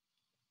don't,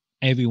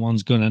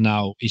 everyone's going to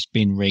know it's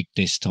been rigged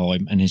this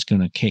time and it's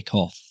going to kick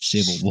off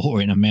civil war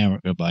in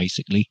America,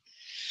 basically.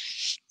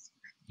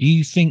 Do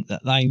you think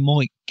that they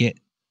might get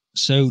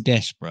so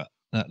desperate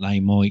that they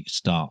might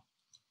start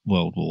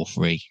World War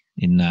III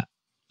in that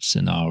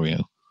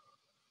scenario?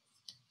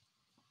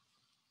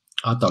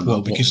 I don't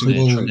know. Because it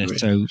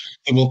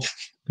will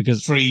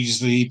freeze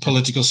the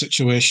political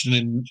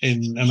situation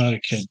in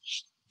America,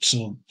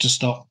 so to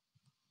stop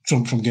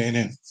Trump from getting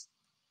in.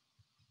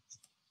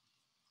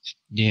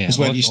 Yeah, because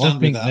when you stand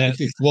with that,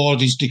 if war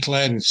is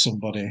declared with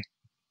somebody,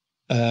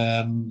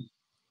 can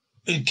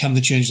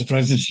they change the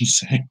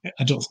presidency?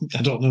 I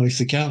don't know if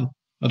they can.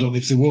 I don't know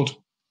if they would.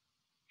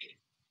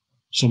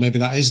 So maybe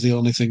that is the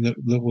only thing that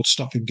would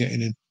stop him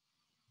getting in.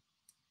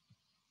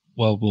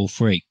 World War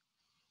III.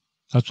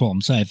 That's what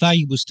I'm saying. If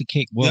they was to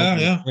kick World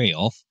War III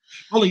off,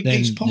 well, then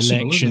it's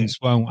possible, elections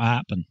won't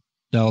happen.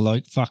 They're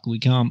like, fuck, we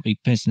can't be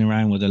pissing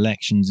around with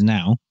elections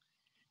now.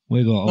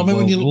 We got. I mean,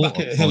 when you look war back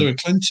at Hillary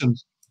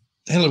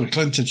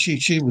Clinton,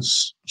 she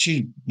was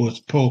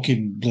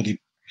poking bloody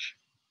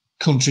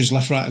countries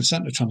left, right, and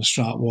centre trying to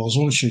start wars,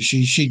 wasn't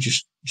she?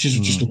 She's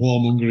just a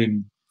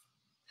warmongering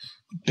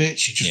bitch.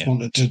 She just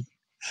wanted to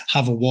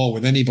have a war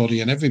with anybody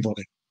and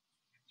everybody.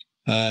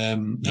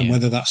 And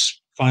whether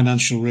that's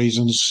financial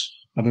reasons,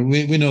 I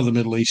mean, we know the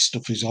Middle East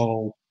stuff is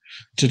all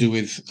to do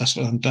with,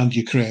 and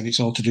Ukraine, it's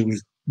all to do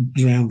with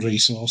ground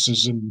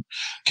resources and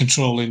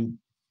controlling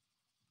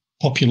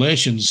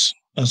populations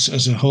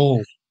as a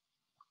whole.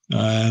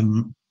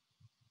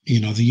 You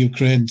know, the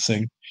Ukraine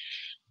thing,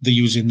 they're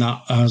using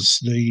that as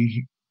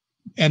the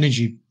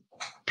energy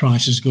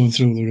prices going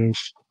through the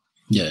roof.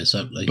 Yeah,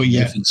 exactly. But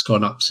yeah, everything's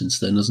gone up since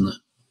then, hasn't it?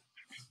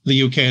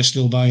 The UK are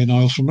still buying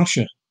oil from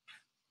Russia.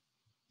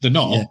 They're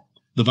not. Yeah.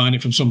 They're buying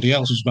it from somebody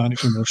else who's buying it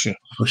from Russia.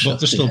 But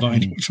they're still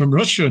buying it from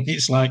Russia. And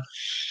it's like,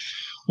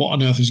 what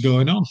on earth is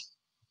going on?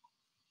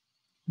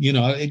 You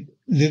know,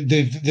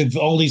 they've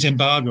all these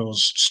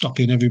embargoes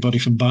stopping everybody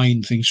from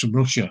buying things from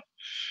Russia.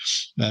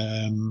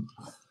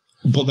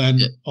 But then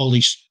all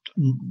these,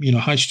 you know,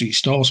 high street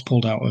stores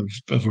pulled out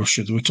of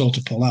Russia. They were told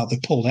to pull out. They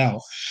pulled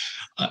out.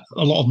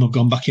 A lot of them have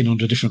gone back in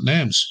under different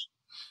names.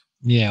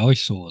 Yeah, I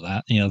saw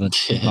that the other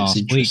last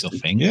week, I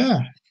think. Yeah.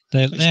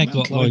 They've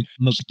got like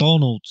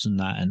McDonald's and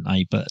that, and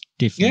they, but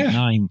different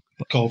name.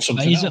 Called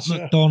something but is else,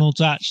 it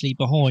McDonald's actually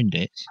behind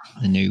it,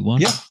 the new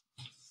one? Yeah.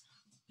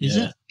 Is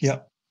it? Yeah.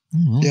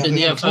 Oh, yeah,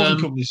 they have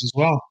companies as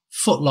well.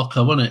 Foot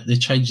Locker, wasn't it? They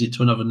changed it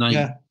to another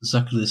name.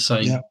 Exactly the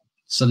same.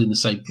 Selling the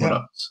same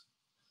products.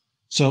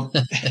 So,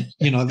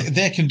 you know,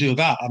 they can do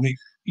that. I mean,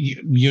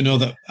 you know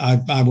that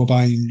I were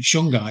buying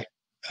shungite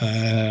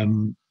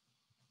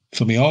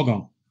for my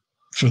organ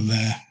from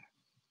there.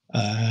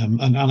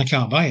 And I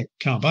can't buy it.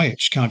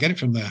 Just can't get it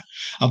from there.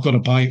 I've got to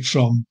buy it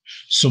from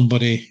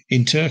somebody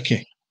in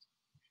Turkey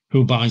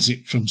who buys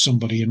it from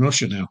somebody in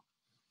Russia now.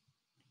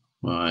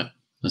 Right.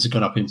 Has it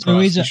gone up in price? So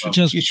is it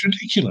just, it's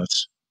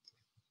ridiculous.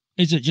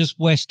 Is it just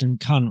Western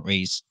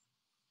countries?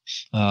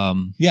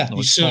 Like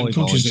certain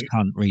countries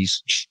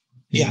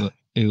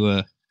who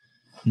are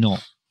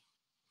not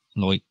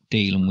like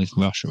dealing with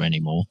Russia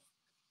anymore.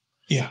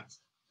 Yeah.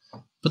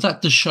 But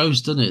that just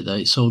shows, doesn't it, that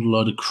it's all a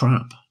load of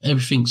crap.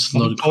 Everything's a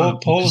load of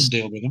crap. Poland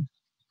deal with them.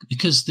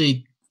 Because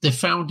they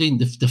found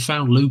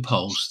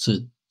loopholes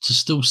to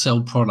still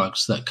sell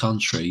products to that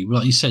country.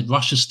 Like you said,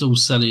 Russia's still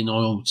selling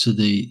oil to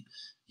the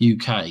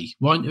UK.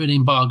 Why aren't there an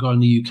embargo on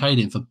the UK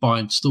then for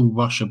buying still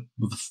Russia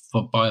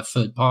by a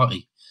third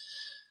party?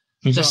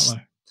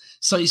 Exactly.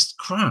 So it's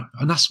crap.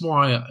 And that's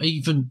why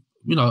I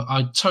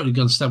totally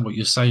understand what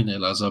you're saying there,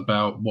 Laz,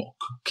 about what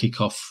could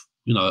kick off,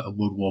 a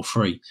World War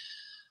III.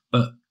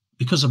 But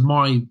because of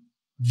my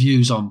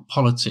views on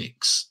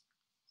politics,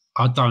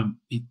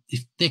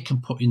 if they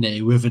can put in there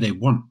whoever they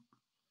want.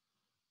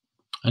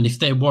 And if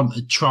they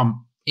wanted Trump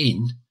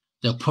in,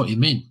 they'll put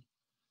him in.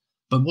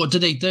 But what do?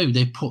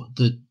 They put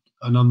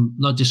and I'm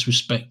no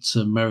disrespect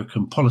to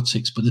American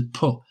politics, but they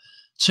put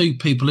two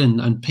people in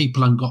and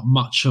people haven't got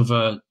much of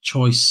a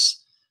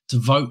choice to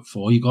vote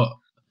for. You got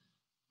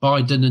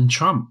Biden and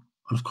Trump.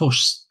 And of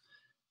course,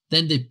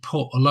 then they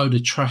put a load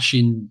of trash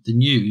in the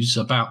news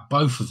about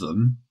both of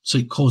them, so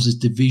it causes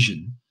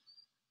division.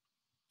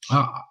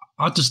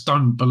 I just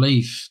don't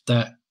believe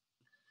that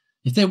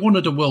if they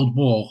wanted a world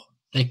war,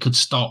 they could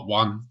start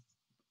one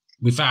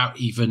without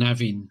even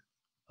having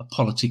a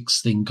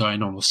politics thing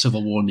going on, a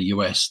civil war in the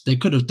US. They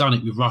could have done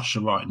it with Russia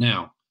right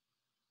now.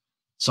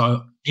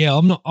 So yeah,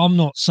 I'm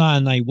not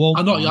saying they won't.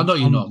 I know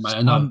you're not, mate.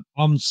 I know.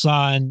 I'm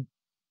saying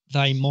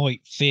they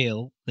might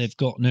feel they've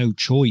got no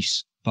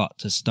choice but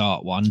to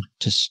start one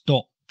to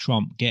stop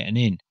Trump getting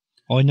in.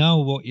 I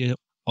know I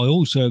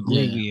also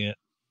agree with you,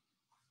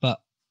 but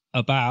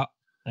about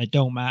it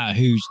don't matter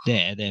who's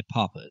there, they're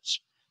puppets.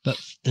 But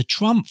the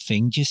Trump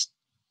thing just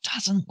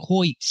doesn't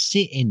quite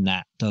sit in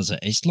that, does it?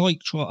 It's like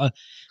trying to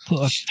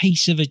put a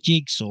piece of a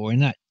jigsaw in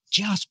that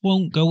just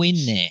won't go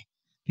in there.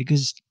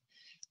 Because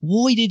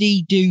why did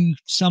he do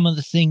some of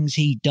the things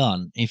he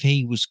done if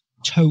he was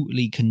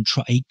totally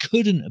controlled? He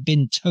couldn't have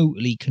been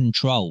totally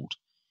controlled.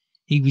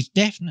 He was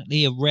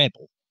definitely a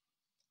rebel.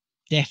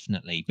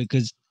 Definitely.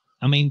 Because,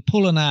 I mean,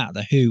 pulling out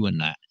the WHO and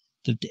that,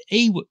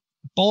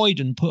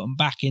 Biden put him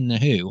back in the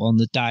WHO on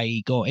the day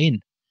he got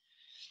in.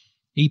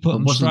 He put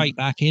them straight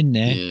back in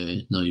there.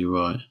 Yeah, no, you're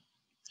right.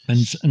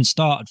 And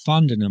started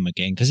funding them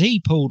again because he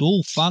pulled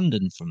all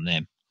funding from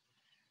them.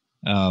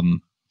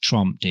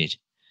 Trump did.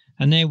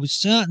 And there was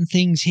certain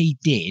things he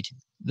did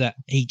that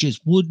he just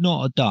would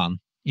not have done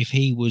if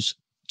he was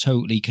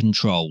totally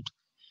controlled.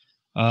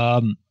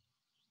 But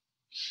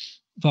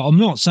I'm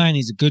not saying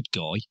he's a good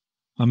guy.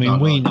 I mean,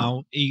 we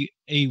know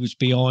he was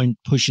behind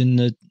pushing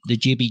the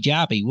jibby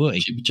jabby, weren't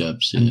he? Jibby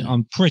jabs, yeah. And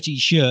I'm pretty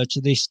sure to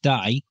this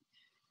day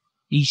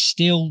he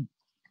still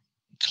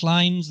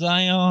claims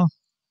they are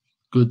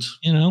good,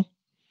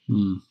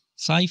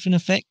 safe and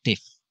effective.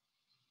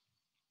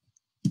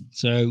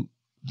 So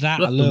that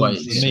That's the way alone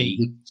for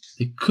me.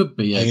 It could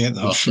be I hate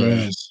that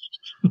phrase.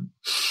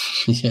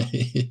 Yeah,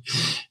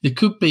 it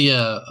could be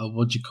a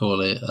what do you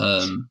call it?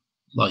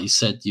 Like you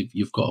said,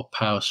 you've got a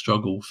power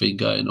struggle thing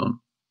going on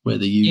where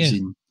they're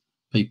using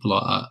people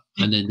like that,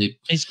 and then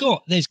there's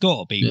got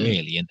to be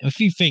really. And if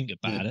you think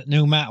about it,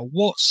 no matter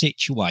what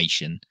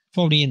situation,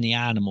 probably in the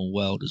animal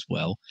world as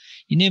well,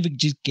 you never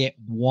just get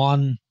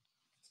one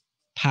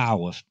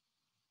power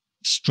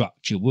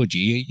structure, would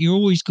you? You're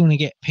always going to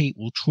get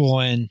people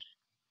trying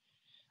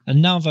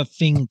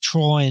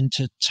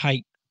to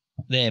take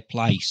their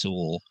place,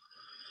 or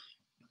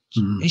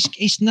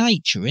it's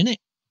nature, isn't it?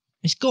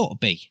 It's got to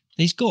be.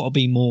 There's got to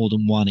be more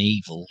than one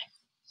evil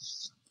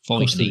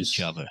fighting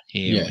each other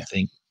here. I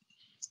think.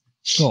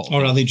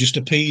 Or are they just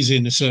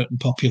appeasing a certain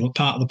part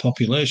of the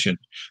population?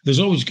 There's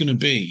always going to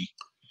be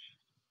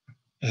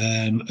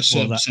a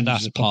certain percentage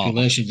of the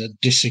population that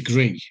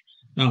disagree,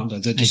 aren't they?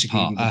 That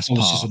disagree with the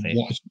policies of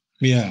what.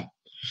 Yeah.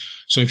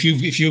 So if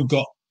you've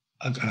got,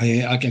 I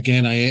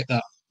hate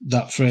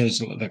that phrase,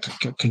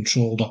 the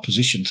controlled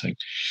opposition thing,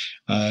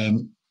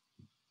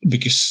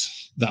 because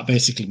that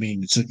basically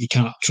means that you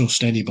can't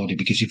trust anybody.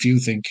 Because if you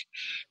think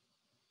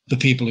the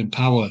people in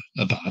power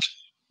are bad,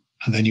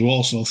 and then you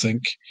also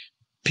think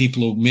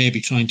people who may be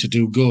trying to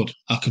do good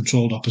are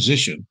controlled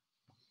opposition,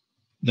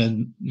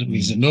 then that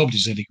means that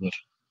nobody's any good.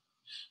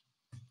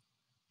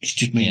 It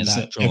just means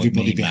that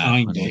everybody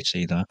behind it. I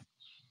see that.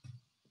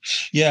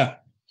 Yeah.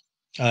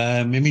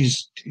 It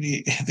means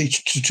they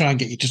to try and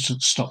get you to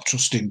stop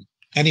trusting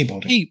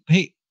anybody.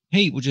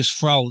 People just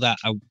throw that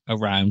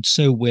around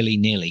so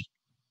willy-nilly.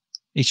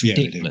 It's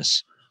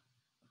ridiculous.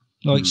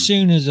 Like,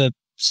 soon as a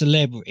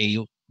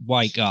celebrity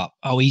wake up,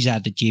 he's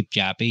had the jib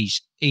jab,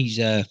 he's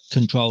a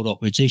controlled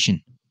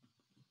opposition.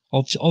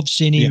 I've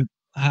seen him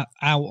out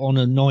on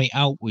a night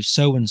out with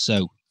so and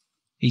so.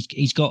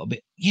 He's got a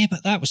bit. Yeah,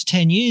 but that was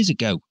 10 years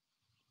ago.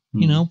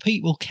 You know,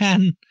 people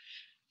can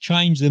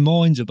change their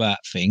minds about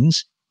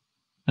things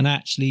and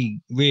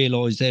actually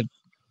realise they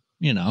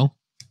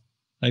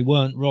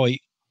weren't right.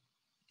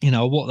 You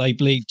know what they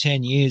believed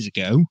 10 years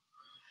ago.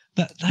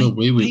 But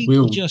we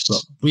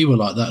were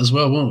like that as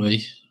well, weren't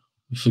we?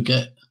 We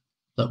forget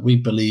that we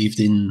believed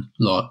in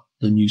like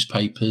the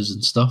newspapers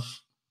and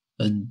stuff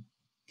and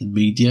the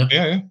media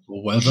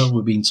or whatever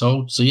we're being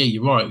told. So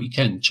you're right, we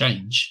can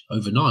change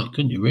overnight,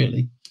 couldn't you,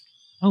 really?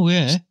 Oh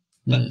yeah.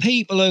 But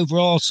people over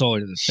our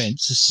side of the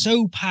fence are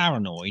so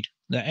paranoid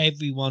that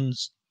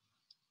everyone's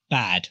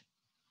bad.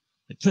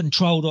 They're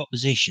controlled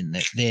opposition,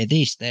 they're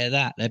this, they're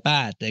that, they're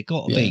bad, they've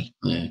got to be.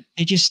 Yeah.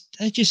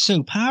 They're just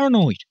so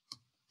paranoid.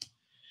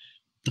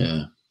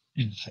 Yeah.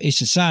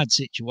 It's a sad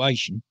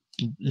situation.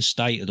 The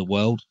state of the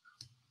world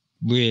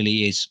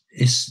really is.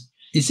 Is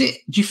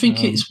it? Do you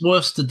think it's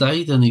worse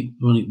today than it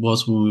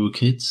was when we were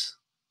kids?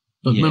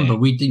 But remember,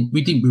 we didn't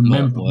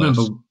remember.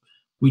 Remember,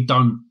 we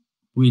don't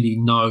really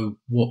know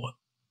what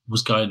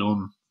was going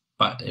on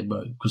back then,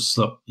 because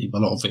a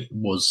lot of it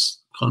was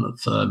kind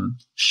of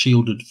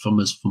shielded from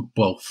us,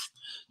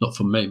 not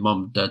from me.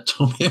 Mum and Dad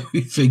told me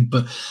everything,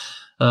 but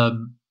I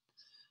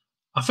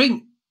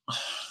think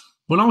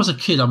when I was a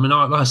kid, I mean,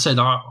 like I said,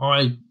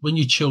 when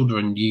you're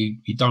children, you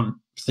don't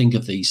think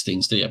of these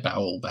things, do you,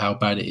 about how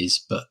bad it is.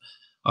 But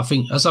I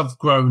think as I've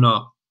grown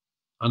up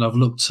and I've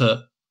looked at,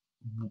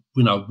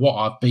 what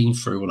I've been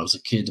through when I was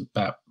a kid,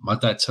 about my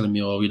dad telling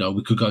me,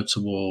 we could go to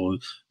war,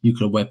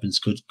 nuclear weapons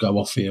could go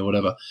off here,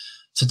 whatever.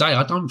 Today,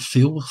 I don't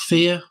feel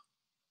fear.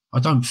 I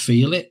don't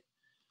feel it.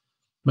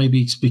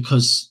 Maybe it's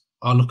because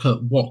I look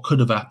at what could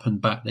have happened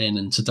back then,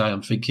 and today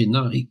I'm thinking,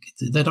 no,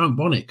 they don't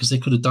want it because they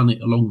could have done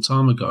it a long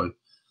time ago.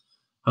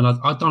 And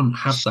I don't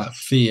have that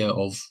fear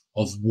of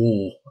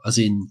war, as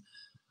in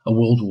a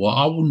world war.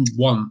 I wouldn't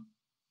want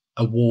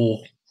a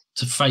war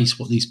to face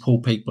what these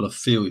poor people have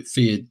faced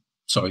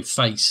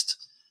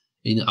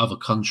in other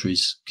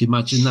countries. Can you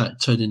imagine that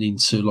turning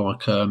into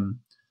like a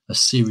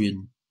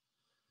Syrian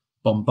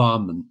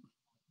bombardment?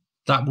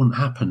 That wouldn't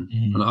happen.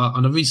 And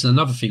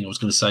another thing I was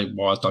going to say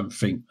why I don't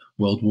think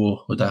World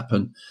War would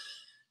happen.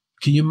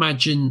 Can you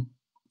imagine,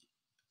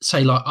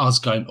 say, like us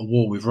going to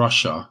war with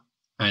Russia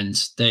and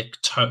they're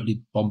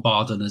totally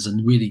bombarding us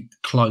and really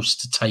close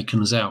to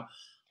taking us out?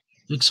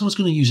 Like, someone's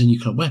going to use a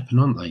nuclear weapon,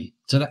 aren't they?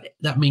 So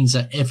that means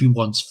that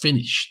everyone's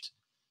finished.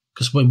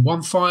 Because when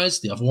one fires,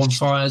 the other one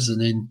fires,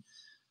 and then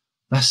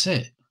that's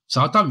it.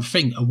 So I don't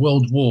think a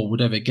world war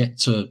would ever get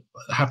to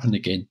happen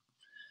again.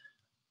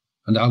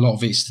 And a lot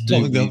of it's to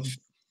do with that.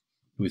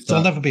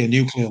 There'll never be a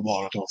nuclear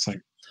war, I don't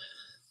think.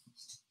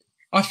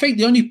 I think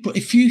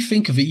if you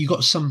think of it, you've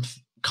got some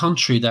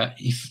country that,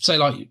 if say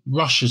like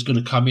Russia's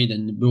going to come in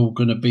and we're all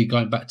going to be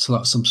going back to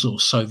like some sort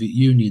of Soviet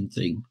Union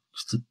thing,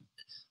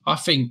 I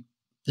think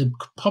they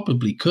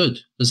probably could,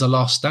 as a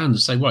last stand, and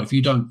say, right, if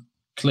you don't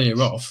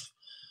clear off,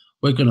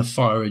 we're going to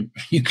fire a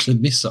nuclear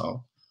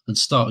missile and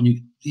start a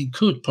new. It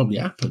could probably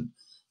happen,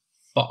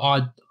 but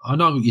I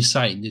know what you're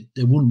saying.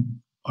 There wouldn't.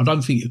 I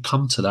don't think it'd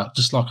come to that.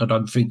 Just like I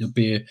don't think there'd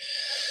be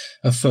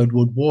a third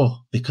world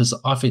war, because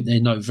I think they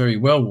know very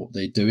well what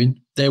they're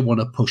doing. They want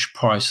to push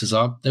prices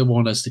up. They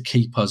want us to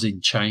keep us in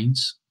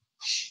chains.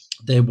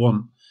 They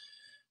want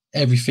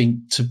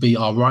everything to be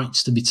our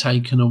rights to be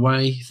taken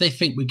away. If they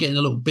think we're getting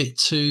a little bit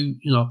too,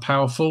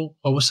 powerful,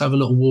 let's have a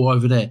little war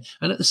over there.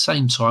 And at the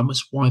same time,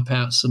 let's wipe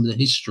out some of the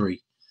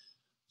history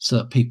so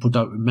that people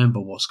don't remember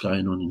what's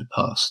going on in the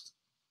past.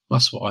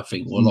 That's what I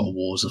think a lot of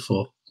wars are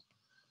for.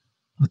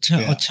 I'll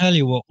tell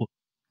you what,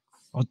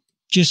 I'll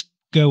just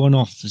going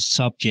off the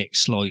subject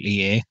slightly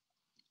here.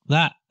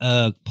 That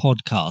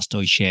podcast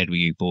I shared with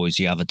you boys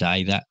the other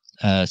day, that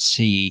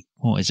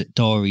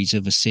Diaries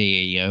of a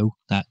CEO,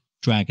 that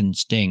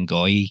Dragon's Den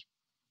guy, he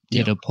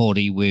did a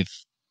poddy with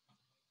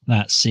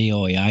that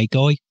CIA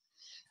guy.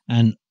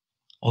 And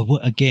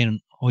I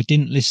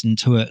didn't listen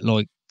to it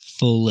like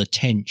full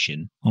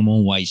attention. I'm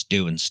always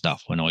doing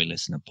stuff when I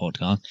listen to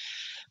podcasts.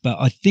 But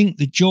I think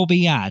the job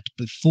he had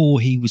before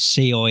he was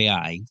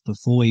CIA,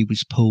 before he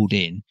was pulled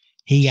in,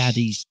 he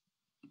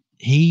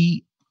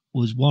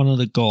was one of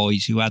the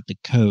guys who had the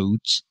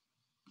codes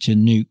to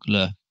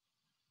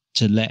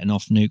letting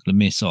off nuclear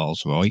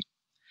missiles, right?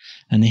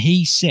 And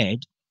he said,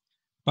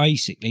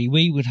 basically,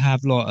 we would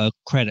have like a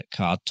credit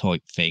card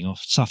type thing or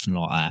something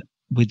like that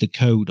with the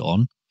code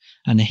on.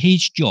 And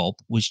his job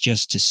was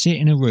just to sit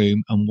in a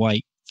room and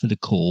wait for the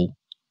call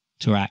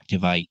to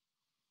activate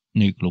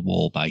nuclear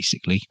war,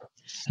 basically.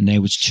 And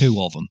there was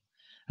 2 of them.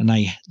 And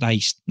they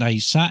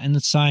sat in the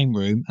same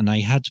room and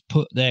they had to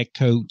put their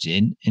codes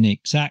in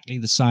exactly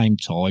the same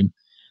time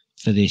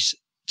for this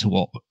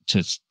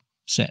to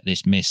set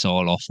this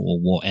missile off or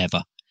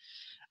whatever.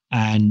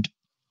 And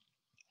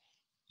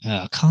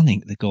I can't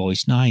think of the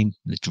guy's name,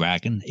 the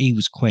dragon. He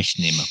was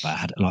questioning him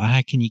about it. Like,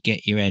 how can you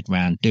get your head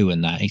around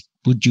doing that?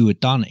 Would you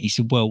have done it? He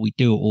said, well, we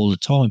do it all the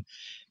time.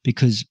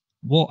 Because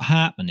what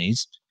happened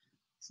is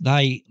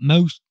they're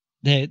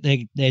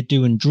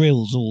doing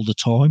drills all the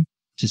time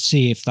to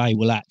see if they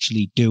will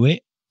actually do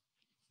it.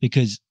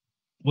 Because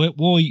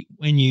why,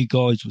 when you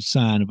guys were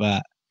saying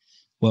about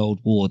World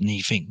War, and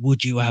you think,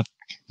 would you have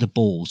the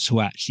balls to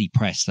actually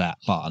press that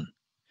button?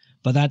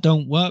 But that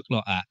don't work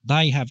like that.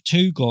 They have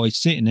 2 guys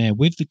sitting there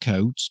with the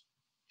codes,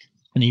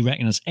 and he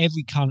reckons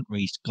every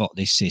country's got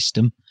this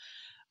system,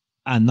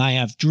 and they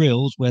have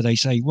drills where they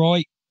say,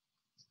 right,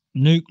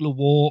 nuclear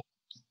war,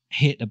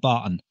 hit the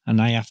button, and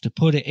they have to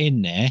put it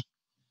in there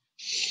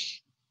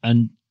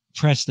and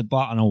press the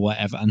button or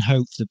whatever and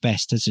hope for the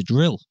best as a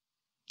drill.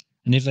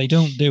 And if they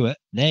don't do it,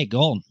 they're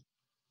gone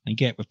and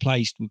get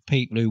replaced with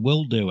people who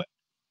will do it.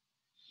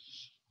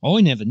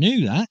 I never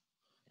knew that.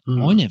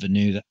 I never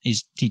knew that.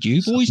 Did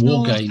you boys know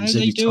war games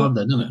every time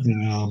then, isn't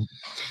it?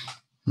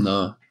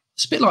 No.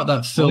 It's a bit like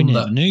that film.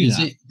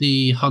 It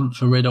The Hunt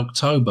for Red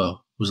October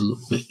was a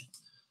little bit,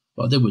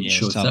 but they weren't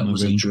sure if that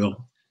was a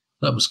drill.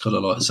 That was kind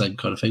of like the same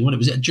kind of thing, wasn't it?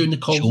 Was it during the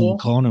Cold War?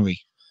 Sean Connery.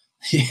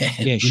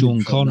 Yeah,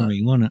 Sean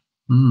Connery, wasn't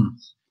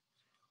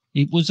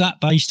it? Was that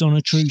based on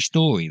a true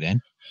story then?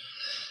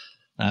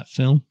 That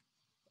film?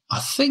 I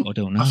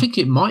don't know. I I think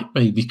it might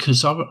be,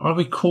 because I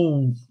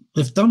recall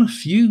they've done a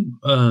few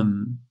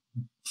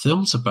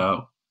films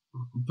about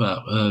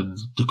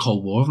the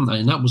Cold War, haven't they?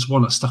 And that was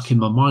one that stuck in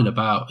my mind,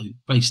 about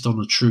based on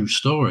a true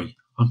story.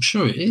 I'm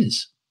sure it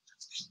is.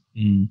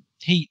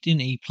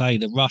 He play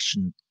the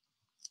Russian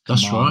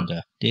That's commander,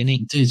 right. Didn't he?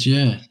 He did,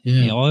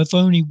 yeah. I've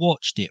only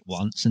watched it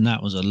once, and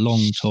that was a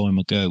long time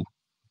ago.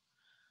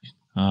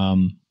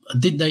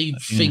 Did they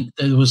think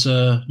there was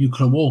a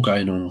nuclear war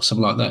going on or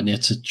something like that? And they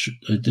had to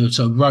do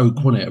a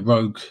rogue, wasn't it? A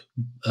rogue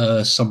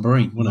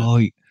submarine, wasn't it?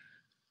 Right.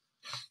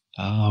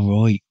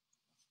 Right.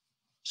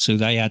 So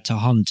they had to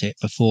hunt it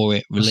before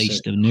it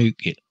released the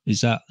nuke. Is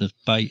that the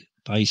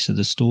base of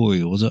the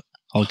story, or was it?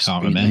 I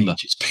can't remember.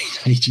 It's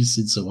been ages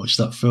since I watched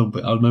that film,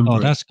 but I remember.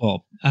 That's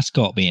got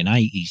to be an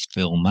 80s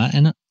film, that,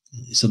 isn't it?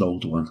 It's an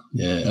old one,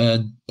 yeah,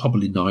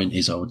 probably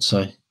 90s, I would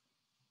say.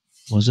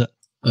 Was it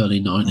early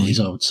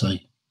 90s? I would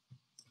say.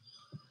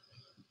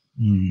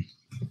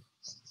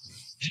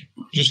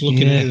 Just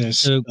looking at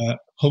this,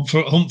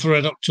 Hunt for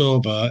Red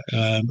October,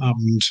 and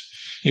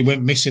it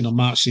went missing on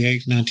March the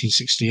 8th,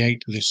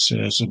 1968. This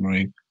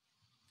submarine.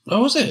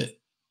 Oh, was it?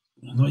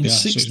 Yeah,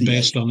 so it's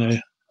based on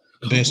a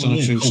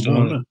true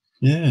story.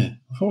 Yeah,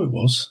 I thought it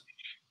was.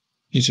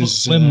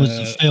 When was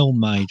the film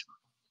made?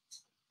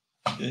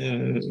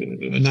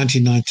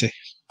 1990.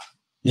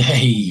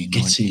 Hey,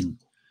 get in.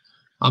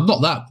 I'm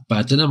not that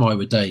bad, then, am I,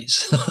 with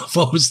dates? I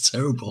thought it was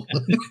terrible.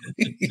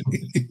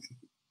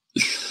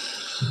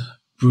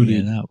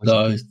 Brilliant. Yeah,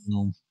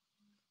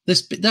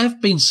 there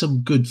have been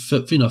some good,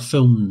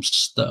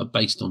 films that are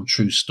based on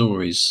true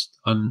stories,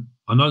 and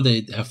I know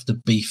they have to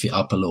beef it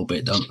up a little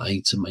bit, don't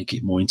they, to make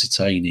it more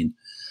entertaining.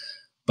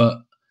 But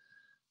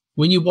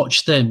when you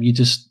watch them,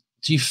 do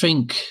you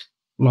think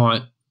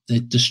like they're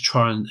just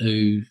trying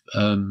to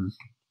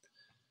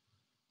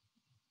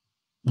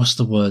what's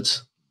the word?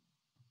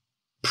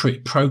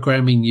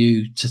 Programming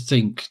you to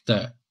think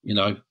that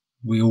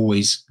we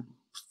always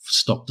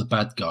stop the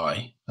bad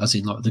guy, as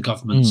in like the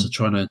governments are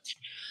trying to.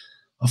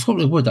 I forgot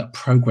the word that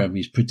program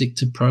is,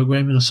 predictive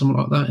programming or something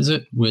like that. Is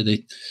it where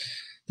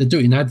they're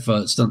doing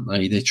adverts, don't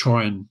they? They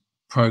try and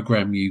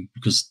program you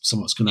because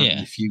something's going to happen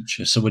in the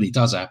future. So when it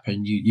does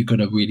happen, you're going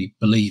to really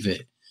believe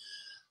it.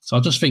 So I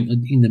just think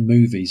that in the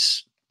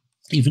movies,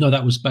 even though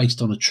that was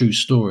based on a true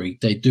story,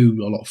 they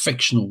do a lot of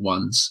fictional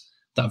ones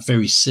that are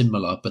very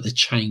similar, but they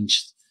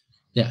changed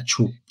the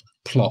actual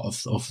plot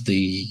of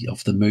the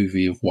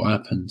movie, of what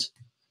happened.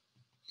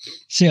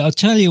 See, I'll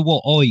tell you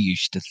what I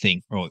used to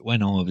think, right,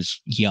 when I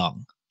was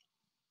young.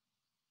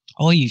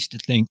 I used to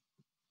think,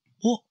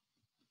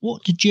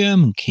 what do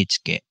German kids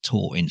get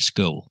taught in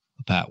school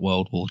about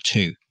World War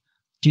II?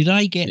 Do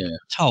they get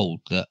told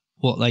that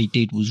what they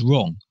did was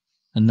wrong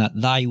and that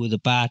they were the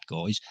bad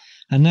guys?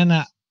 And then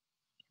that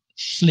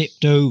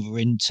flipped over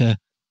into,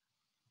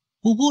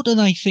 well, what do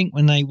they think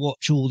when they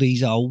watch all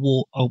these old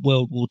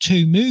World War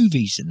II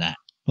movies and that,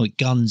 like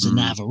Guns and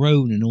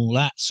Navarone and all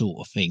that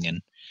sort of thing,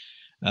 and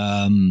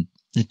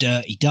The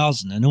Dirty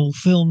Dozen and all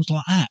films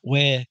like that,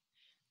 where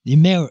the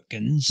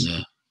Americans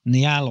and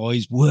the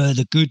Allies were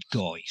the good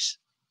guys,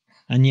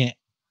 and yet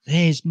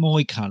there's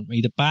my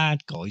country, the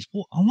bad guys.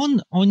 What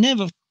I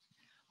never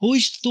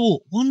always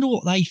thought, wonder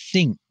what they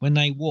think when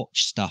they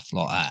watch stuff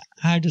like that.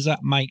 How does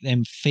that make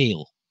them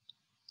feel?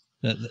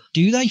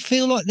 Do they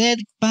feel like they're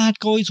the bad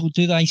guys, or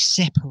do they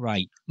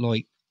separate?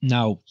 Like,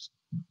 no,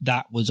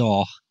 that was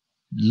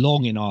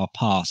long in our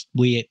past.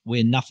 We're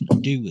nothing to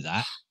do with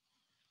that.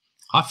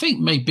 I think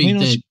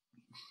maybe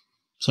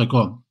so go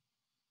on.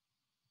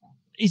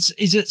 Is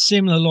it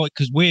similar, like,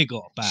 because we've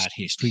got a bad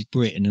history,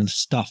 Britain, and the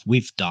stuff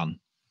we've done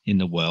in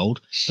the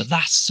world, but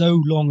that's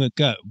so long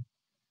ago,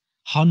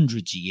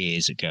 hundreds of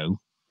years ago.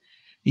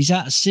 Is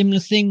that a similar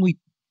thing?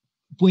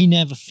 We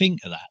never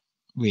think of that,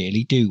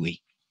 really, do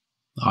we?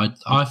 I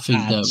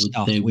think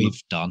that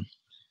we've done.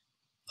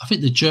 I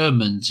think the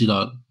Germans,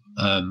 are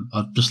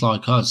just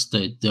like us.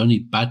 The only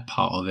bad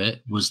part of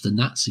it was the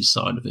Nazi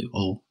side of it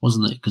all,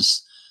 wasn't it?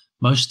 Because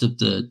most of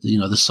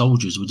the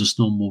soldiers were just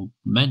normal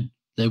men.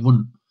 They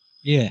wouldn't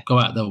go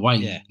out their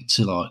way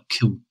to like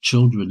kill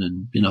children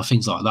and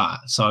things like that.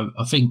 So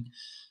I think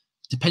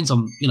it depends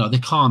on they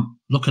can't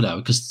look at that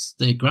because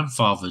their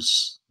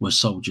grandfathers were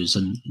soldiers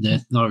and they're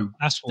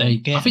That's what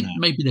I think at.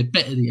 Maybe they're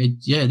better.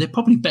 They're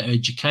probably better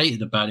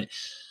educated about it.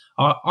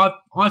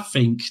 I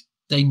think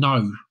they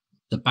know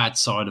the bad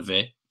side of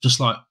it,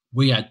 just like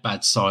we had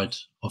bad side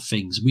of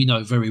things. We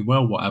know very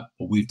well what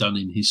we've done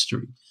in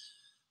history.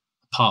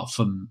 Apart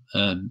from,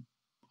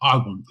 I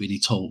wasn't really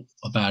taught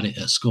about it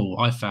at school.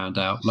 I found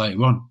out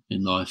later on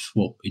in life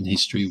what in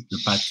history, the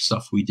bad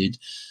stuff we did.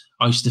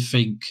 I used to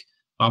think,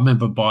 I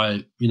remember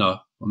I'm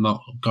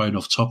not going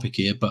off topic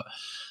here, but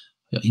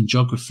in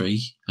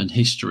geography and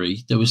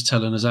history, they was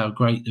telling us how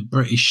great the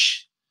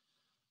British,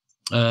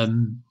 what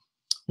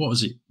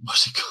was it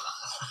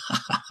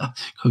called?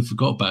 I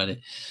forgot about it.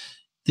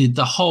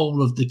 The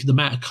whole of the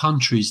amount of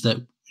countries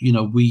that,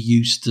 we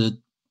used to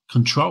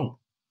control,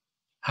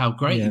 how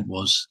great it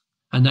was,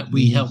 and that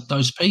we helped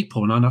those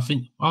people. And I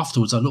think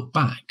afterwards I look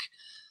back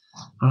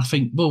and I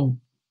think, well,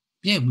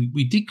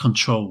 we did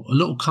control a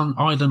little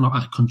island like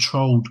that,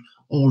 controlled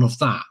all of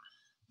that.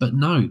 But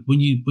no, when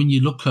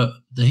you look at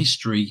the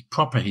history,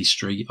 proper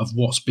history of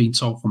what's been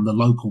told from the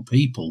local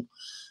people,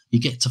 you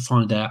get to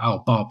find out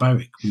how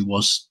barbaric we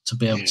was to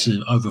be able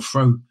to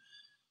overthrow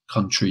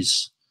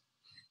countries.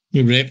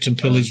 We raped and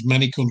pillaged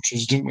many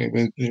countries, didn't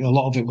we? A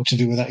lot of it were to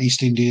do with that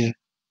East India.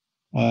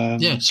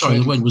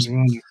 The word was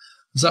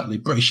exactly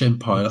British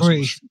Empire.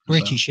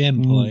 British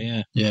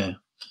Empire, yeah.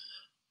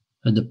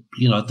 And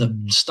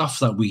the stuff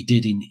that we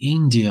did in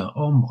India,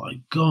 oh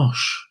my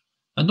gosh.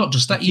 And not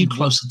just that, even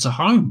closer to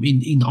home,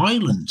 in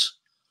Ireland.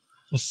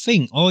 I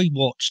think I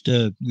watched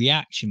a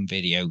reaction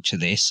video to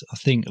this, I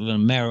think of an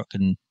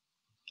American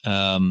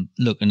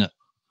looking at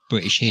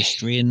British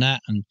history and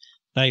that, and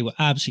they were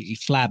absolutely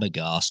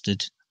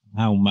flabbergasted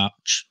how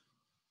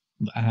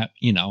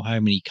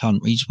many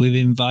countries we've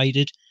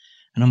invaded.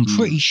 And I'm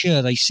pretty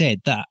sure they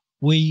said that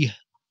the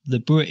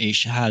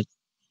British had,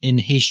 in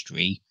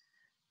history,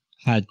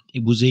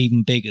 it was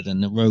even bigger than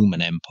the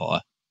Roman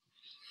Empire.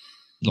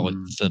 Like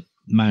the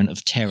amount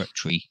of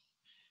territory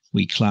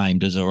we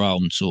claimed as our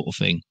own, sort of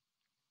thing.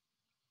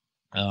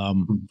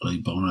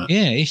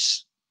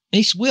 It's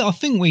I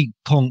think we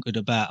conquered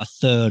about a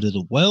third of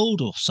the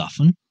world or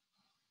something.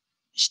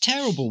 It's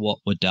terrible what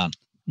we've done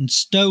and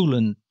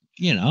stolen,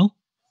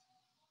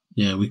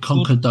 Yeah, we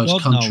conquered those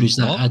countries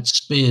that had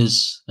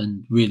spears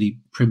and really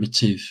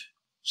primitive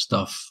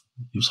stuff.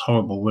 It was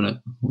horrible, wasn't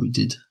it? What we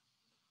did.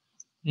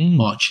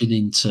 Marching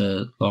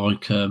into,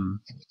 like, I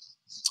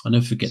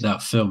never forget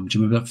that film. Do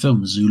you remember that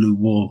film, Zulu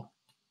War?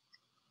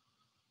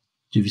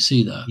 Did you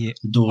see that? Yeah,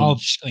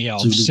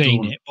 I've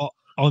seen it. But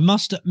I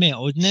must admit, I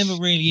was never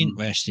really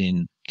interested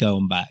in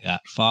going back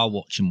that far,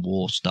 watching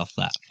war stuff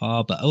that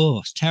far. But,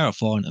 it's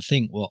terrifying to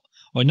think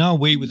I know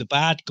we were the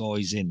bad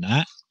guys in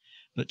that.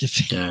 But to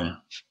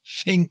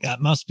think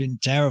that must have been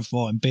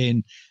terrifying,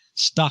 being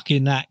stuck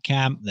in that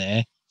camp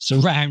there,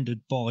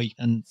 surrounded by,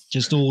 and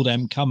just all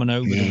them coming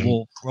over to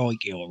war.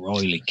 Crikey,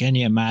 O'Reilly. Can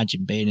you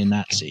imagine being in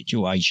that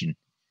situation?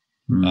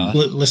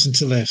 Listen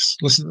to this.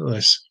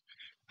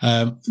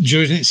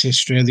 During its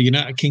history, the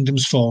United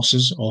Kingdom's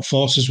forces, or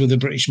forces with a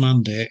British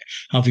mandate,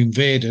 have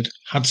invaded,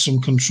 had some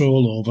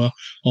control over,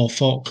 or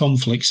fought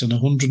conflicts in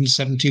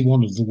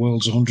 171 of the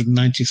world's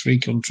 193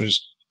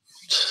 countries.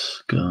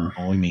 God.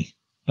 Blimey.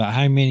 But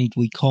how many did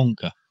we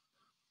conquer?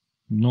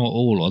 Not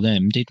all of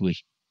them, did we?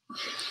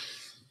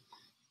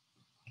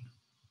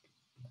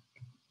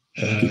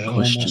 Good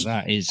question.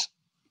 That is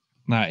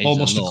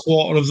Almost a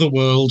quarter of the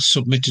world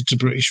submitted to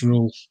British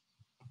rule.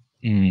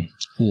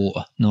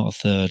 Quarter, not a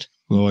third.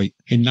 Right.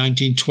 In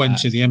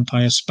 1920, the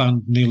empire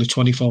spanned nearly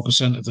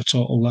 24% of the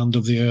total land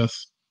of the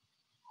earth.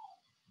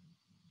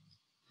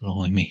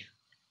 Blimey.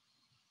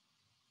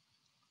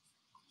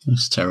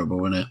 That's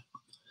terrible, isn't it?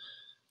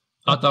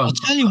 I'll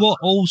tell you what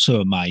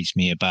also amazed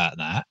me about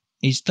that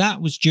is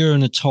that was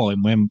during a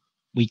time when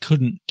we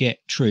couldn't get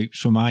troops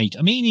from aid.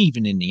 I mean,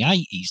 even in the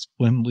 80s,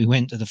 when we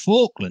went to the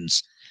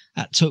Falklands,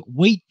 that took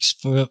weeks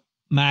for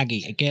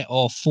Maggie to get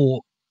our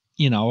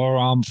our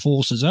armed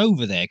forces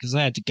over there because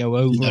they had to go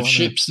over on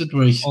ships, did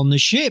we? On the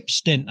ships,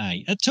 didn't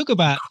they? It took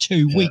about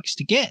 2 weeks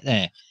to get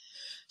there.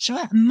 So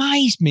that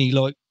amazed me,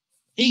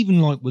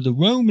 even with the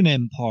Roman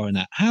Empire and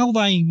that, how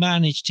they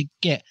managed to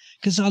get,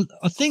 because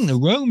I think the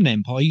Roman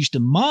Empire used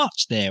to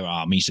march their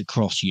armies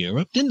across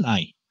Europe, didn't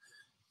they?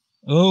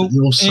 Oh,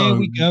 here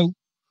we go.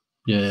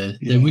 Yeah,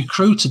 they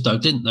recruited though,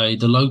 didn't they?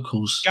 The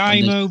locals.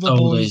 Game over,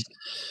 boys.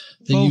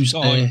 They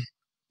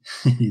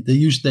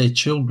used their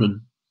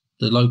children,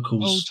 the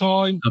locals. Full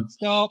time.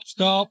 Stop.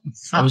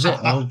 That was it.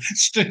 Oh.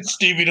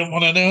 Stevie don't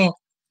want to know.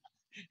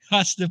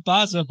 That's the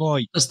buzzer,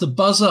 boy. That's the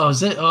buzzer,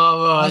 is it?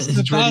 Oh, right. That's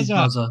the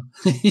buzzer.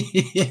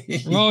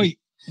 Right.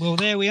 Well,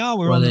 there we are.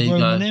 We're on the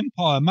Roman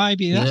Empire.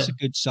 Maybe that's a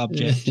good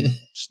subject to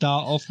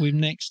start off with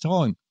next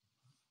time.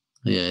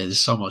 Yeah, there's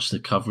so much to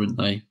cover, isn't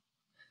they?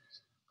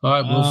 All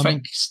right. Well,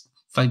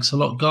 thanks a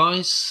lot,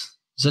 guys.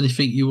 Is there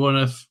anything you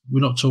want to? We're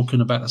not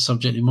talking about the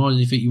subject anymore.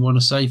 Anything you want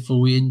to say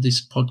before we end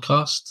this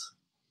podcast?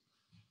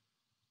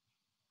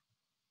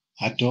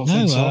 I don't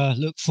think so.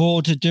 Look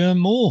forward to doing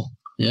more.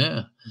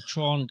 Yeah.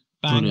 Try and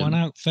bang one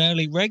out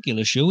fairly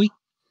regular, shall we?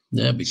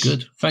 Yeah, it'd be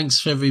good. Thanks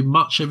very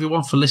much,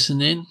 everyone, for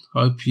listening.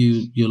 I hope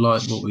you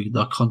like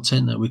the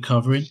content that we're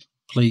covering.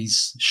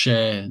 Please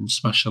share and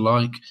smash a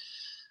like.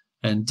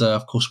 And,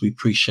 of course, we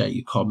appreciate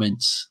your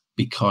comments.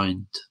 Be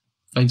kind.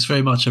 Thanks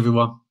very much,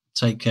 everyone.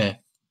 Take care.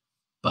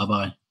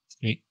 Bye-bye.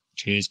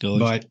 Cheers, guys.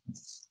 Bye.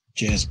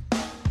 Cheers.